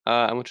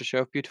 and want to show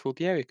how beautiful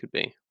the area could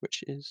be,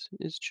 which is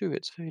true.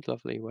 It's very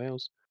lovely,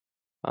 Wales.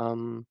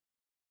 Um,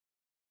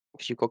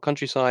 'Cause you've got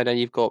countryside and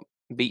you've got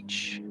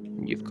beach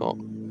and you've got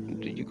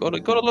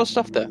a lot of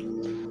stuff there.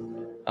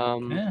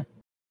 Um, Yeah.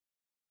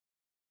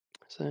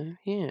 so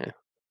yeah,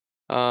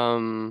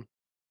 um,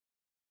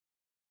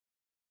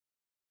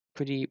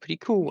 pretty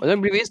cool. I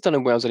don't believe it's done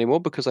in Wales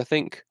anymore because I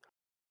think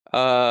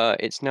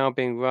it's now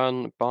being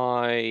run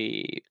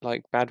by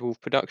like Bad Wolf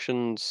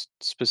Productions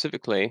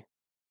specifically,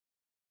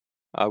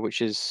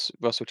 which is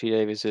Russell T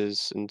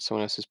Davies's and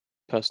someone else's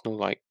personal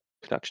like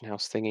production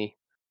house thingy.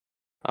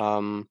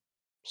 Um,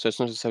 so it's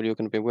not necessarily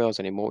going to be in Wales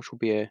anymore, which will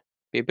be a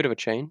bit of a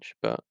change,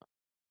 but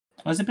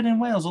Has it been in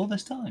Wales all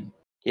this time?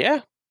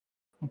 yeah.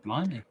 Oh,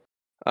 blimey.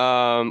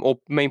 Or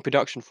main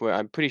production for it.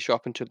 I'm pretty sure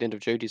up until the end of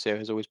Jodie's era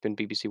has always been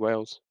BBC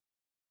Wales.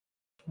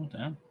 Oh,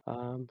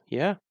 damn.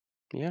 Yeah,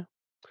 yeah.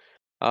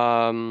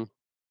 Um,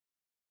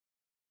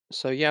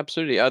 so yeah,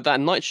 absolutely. That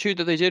night shoot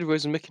that they did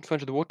was in in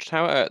front of the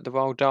watchtower at the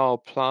Royal Dahl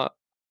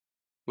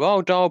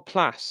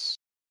Place,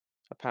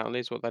 apparently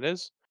is what that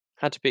is.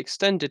 Had to be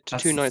extended to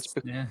 2 nights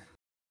Yeah.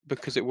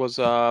 because it was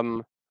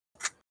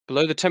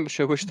below the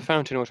temperature which the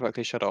fountain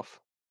automatically shut off.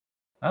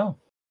 Oh.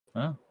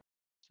 Oh.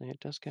 So it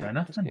does Fair get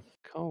enough does then. get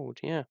cold,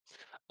 yeah.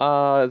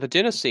 The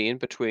dinner scene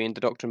between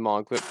the Doctor and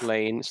Margaret,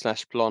 Blaine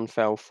slash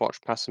Blonfell, Foch,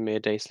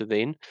 Passamere, Day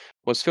Slovene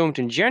was filmed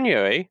in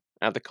January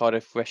at the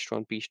Cardiff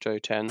restaurant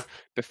Bistro 10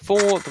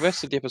 before the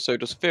rest of the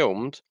episode was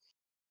filmed.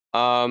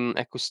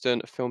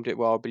 Eccleston filmed it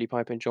while Billy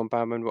Piper and John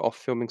Barrowman were off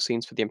filming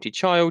scenes for The Empty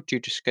Child due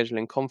to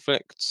scheduling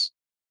conflicts.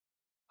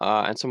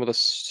 And some of the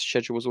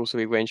schedule was also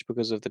rearranged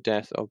because of the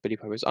death of Billy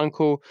Piper's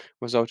uncle,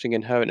 resulting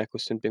in her and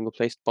Eccleston being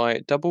replaced by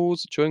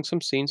doubles during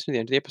some scenes near the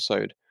end of the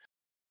episode.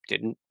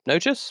 Didn't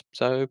notice,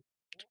 so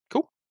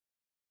cool.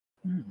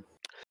 Hmm.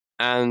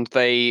 And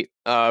they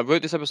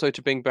wrote this episode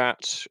to bring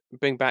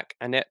back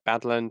Annette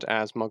Badland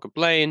as Margaret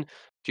Blaine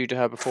due to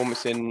her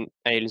performance in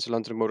Aliens of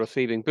London and World War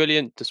III being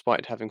brilliant,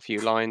 despite having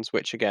few lines.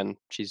 Which again,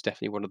 she's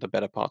definitely one of the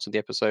better parts of the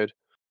episode.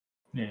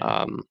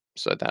 Yeah.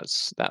 So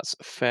that's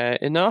fair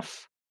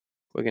enough.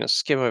 We're gonna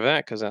skim over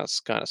that because that's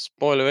kind of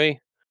spoilery.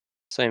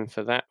 Same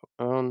for that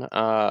one.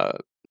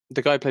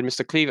 The guy who played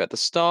Mr. Cleaver at the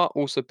start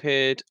also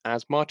appeared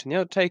as Martin the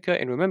Undertaker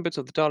in Remembrance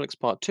of the Daleks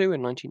Part 2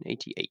 in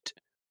 1988.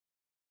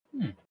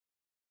 Hmm.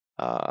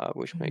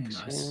 Which Very makes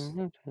nice.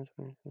 him,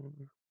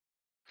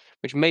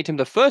 which made him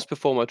the first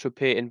performer to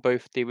appear in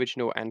both the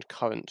original and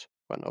current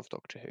run of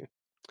Doctor Who.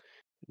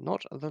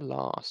 Not the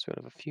last. We'll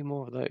have a few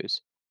more of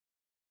those.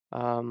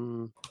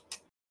 Um,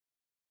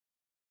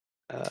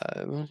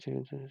 uh,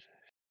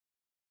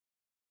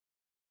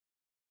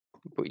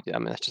 I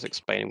mean, that's just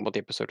explaining what the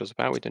episode was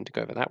about. We didn't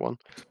go over that one.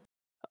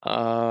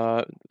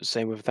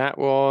 Same with that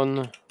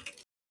one.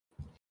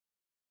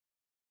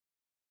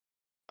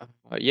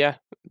 Yeah,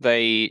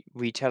 they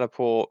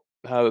re-teleport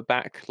her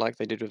back like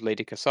they did with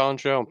Lady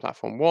Cassandra on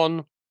Platform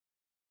 1.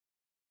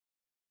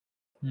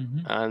 Mm-hmm.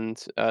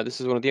 And this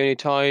is one of the only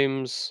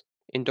times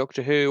in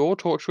Doctor Who or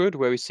Torchwood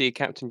where we see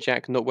Captain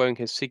Jack not wearing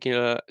his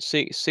signature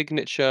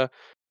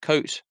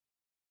coat,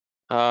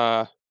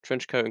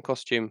 trench coat and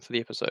costume for the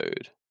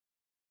episode.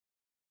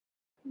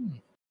 Hmm.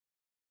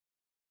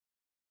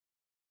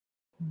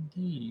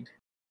 Indeed.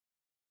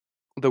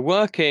 The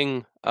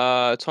working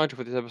title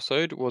for this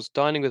episode was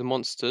Dining with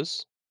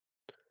Monsters.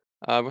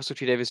 Russell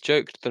T Davies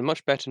joked that a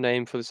much better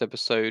name for this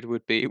episode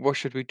would be What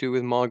Should We Do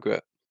with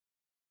Margaret?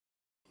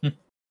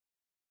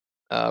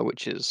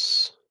 Which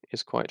is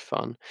quite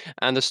fun.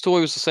 And the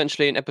story was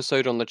essentially an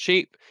episode on the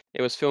cheap.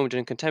 It was filmed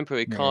in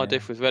contemporary Yeah.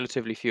 Cardiff with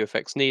relatively few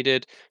effects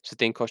needed, so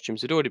theme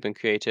costumes had already been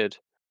created.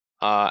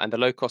 And the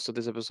low cost of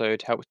this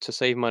episode helped to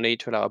save money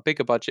to allow a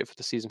bigger budget for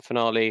the season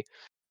finale,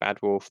 Bad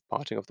Wolf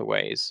Parting of the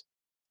Ways.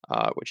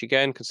 Which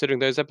again, considering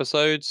those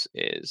episodes,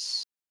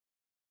 is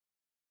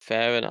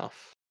fair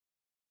enough.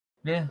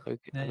 Yeah. Okay,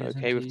 That I'm is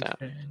okay with indeed that.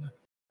 fair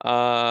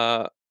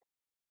enough.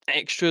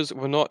 Extras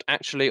were not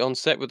actually on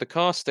set with the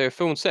cast. They were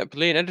filmed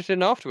separately and edited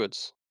in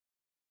afterwards.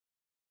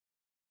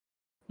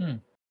 Hmm.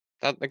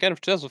 That again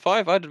for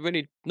 2005, I didn't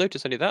really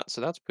notice any of that,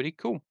 so that's pretty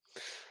cool.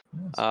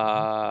 That's fine.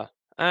 Uh,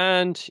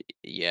 and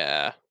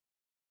yeah,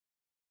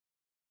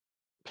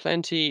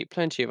 plenty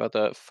of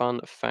other fun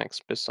facts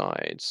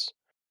besides.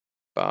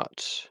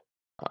 But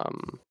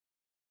um,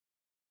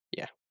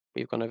 yeah,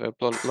 we've gone over a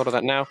lot of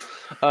that now.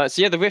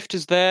 So yeah, the rift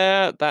is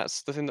there.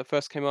 That's the thing that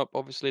first came up,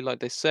 obviously, like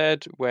they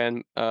said,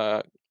 when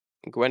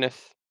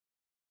Gwyneth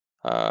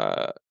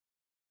uh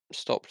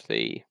stopped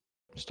the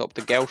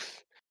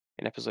Gelth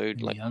in episode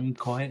In like the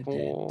unquiet dead.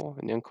 4,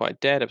 and the Unquiet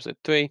Dead, episode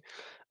 3.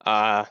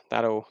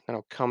 That'll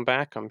come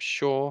back, I'm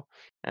sure.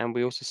 And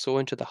we also saw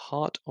Into the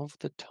Heart of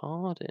the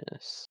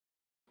TARDIS.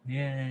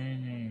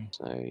 Yay.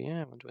 So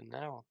yeah, I wonder when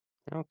that'll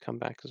come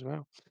back as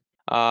well.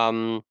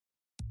 Um,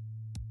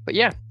 but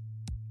yeah,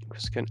 I'm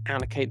just going to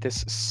allocate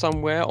this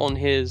somewhere on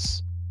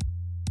his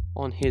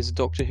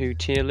Doctor Who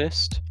tier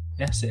list.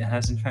 Yes, it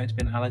has in fact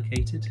been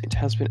allocated. It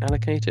has been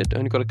allocated.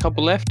 Only got a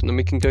couple left, and then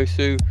we can go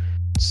through,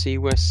 see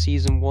where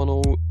season 1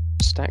 all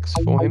stacks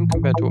for him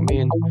compared to what me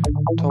and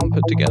Tom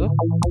put together.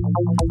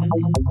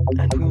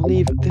 And we'll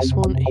leave this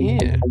one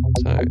here.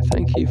 So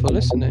thank you for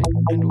listening,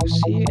 and we'll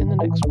see you in the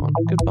next one.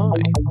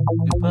 Goodbye.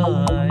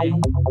 Goodbye.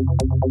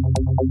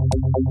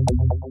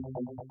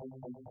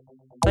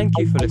 Thank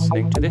you for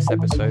listening to this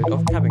episode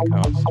of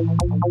Cabincast.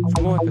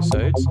 For more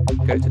episodes,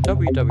 go to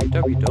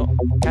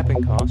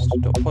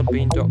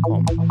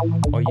www.cabincast.podbean.com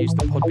or use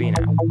the Podbean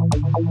app.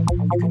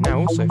 You can now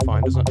also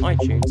find us on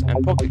iTunes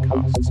and Pocket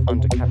Casts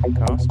under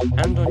Cabincast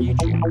and on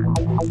YouTube.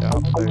 The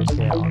uploads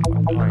here are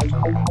quite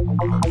behind.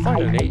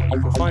 Finally, you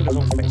can find us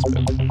on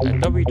Facebook at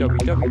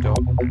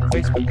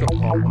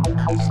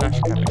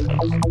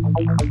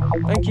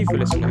www.facebook.com/Cabincast. Thank you for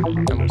listening,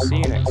 and we'll see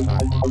you next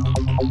time.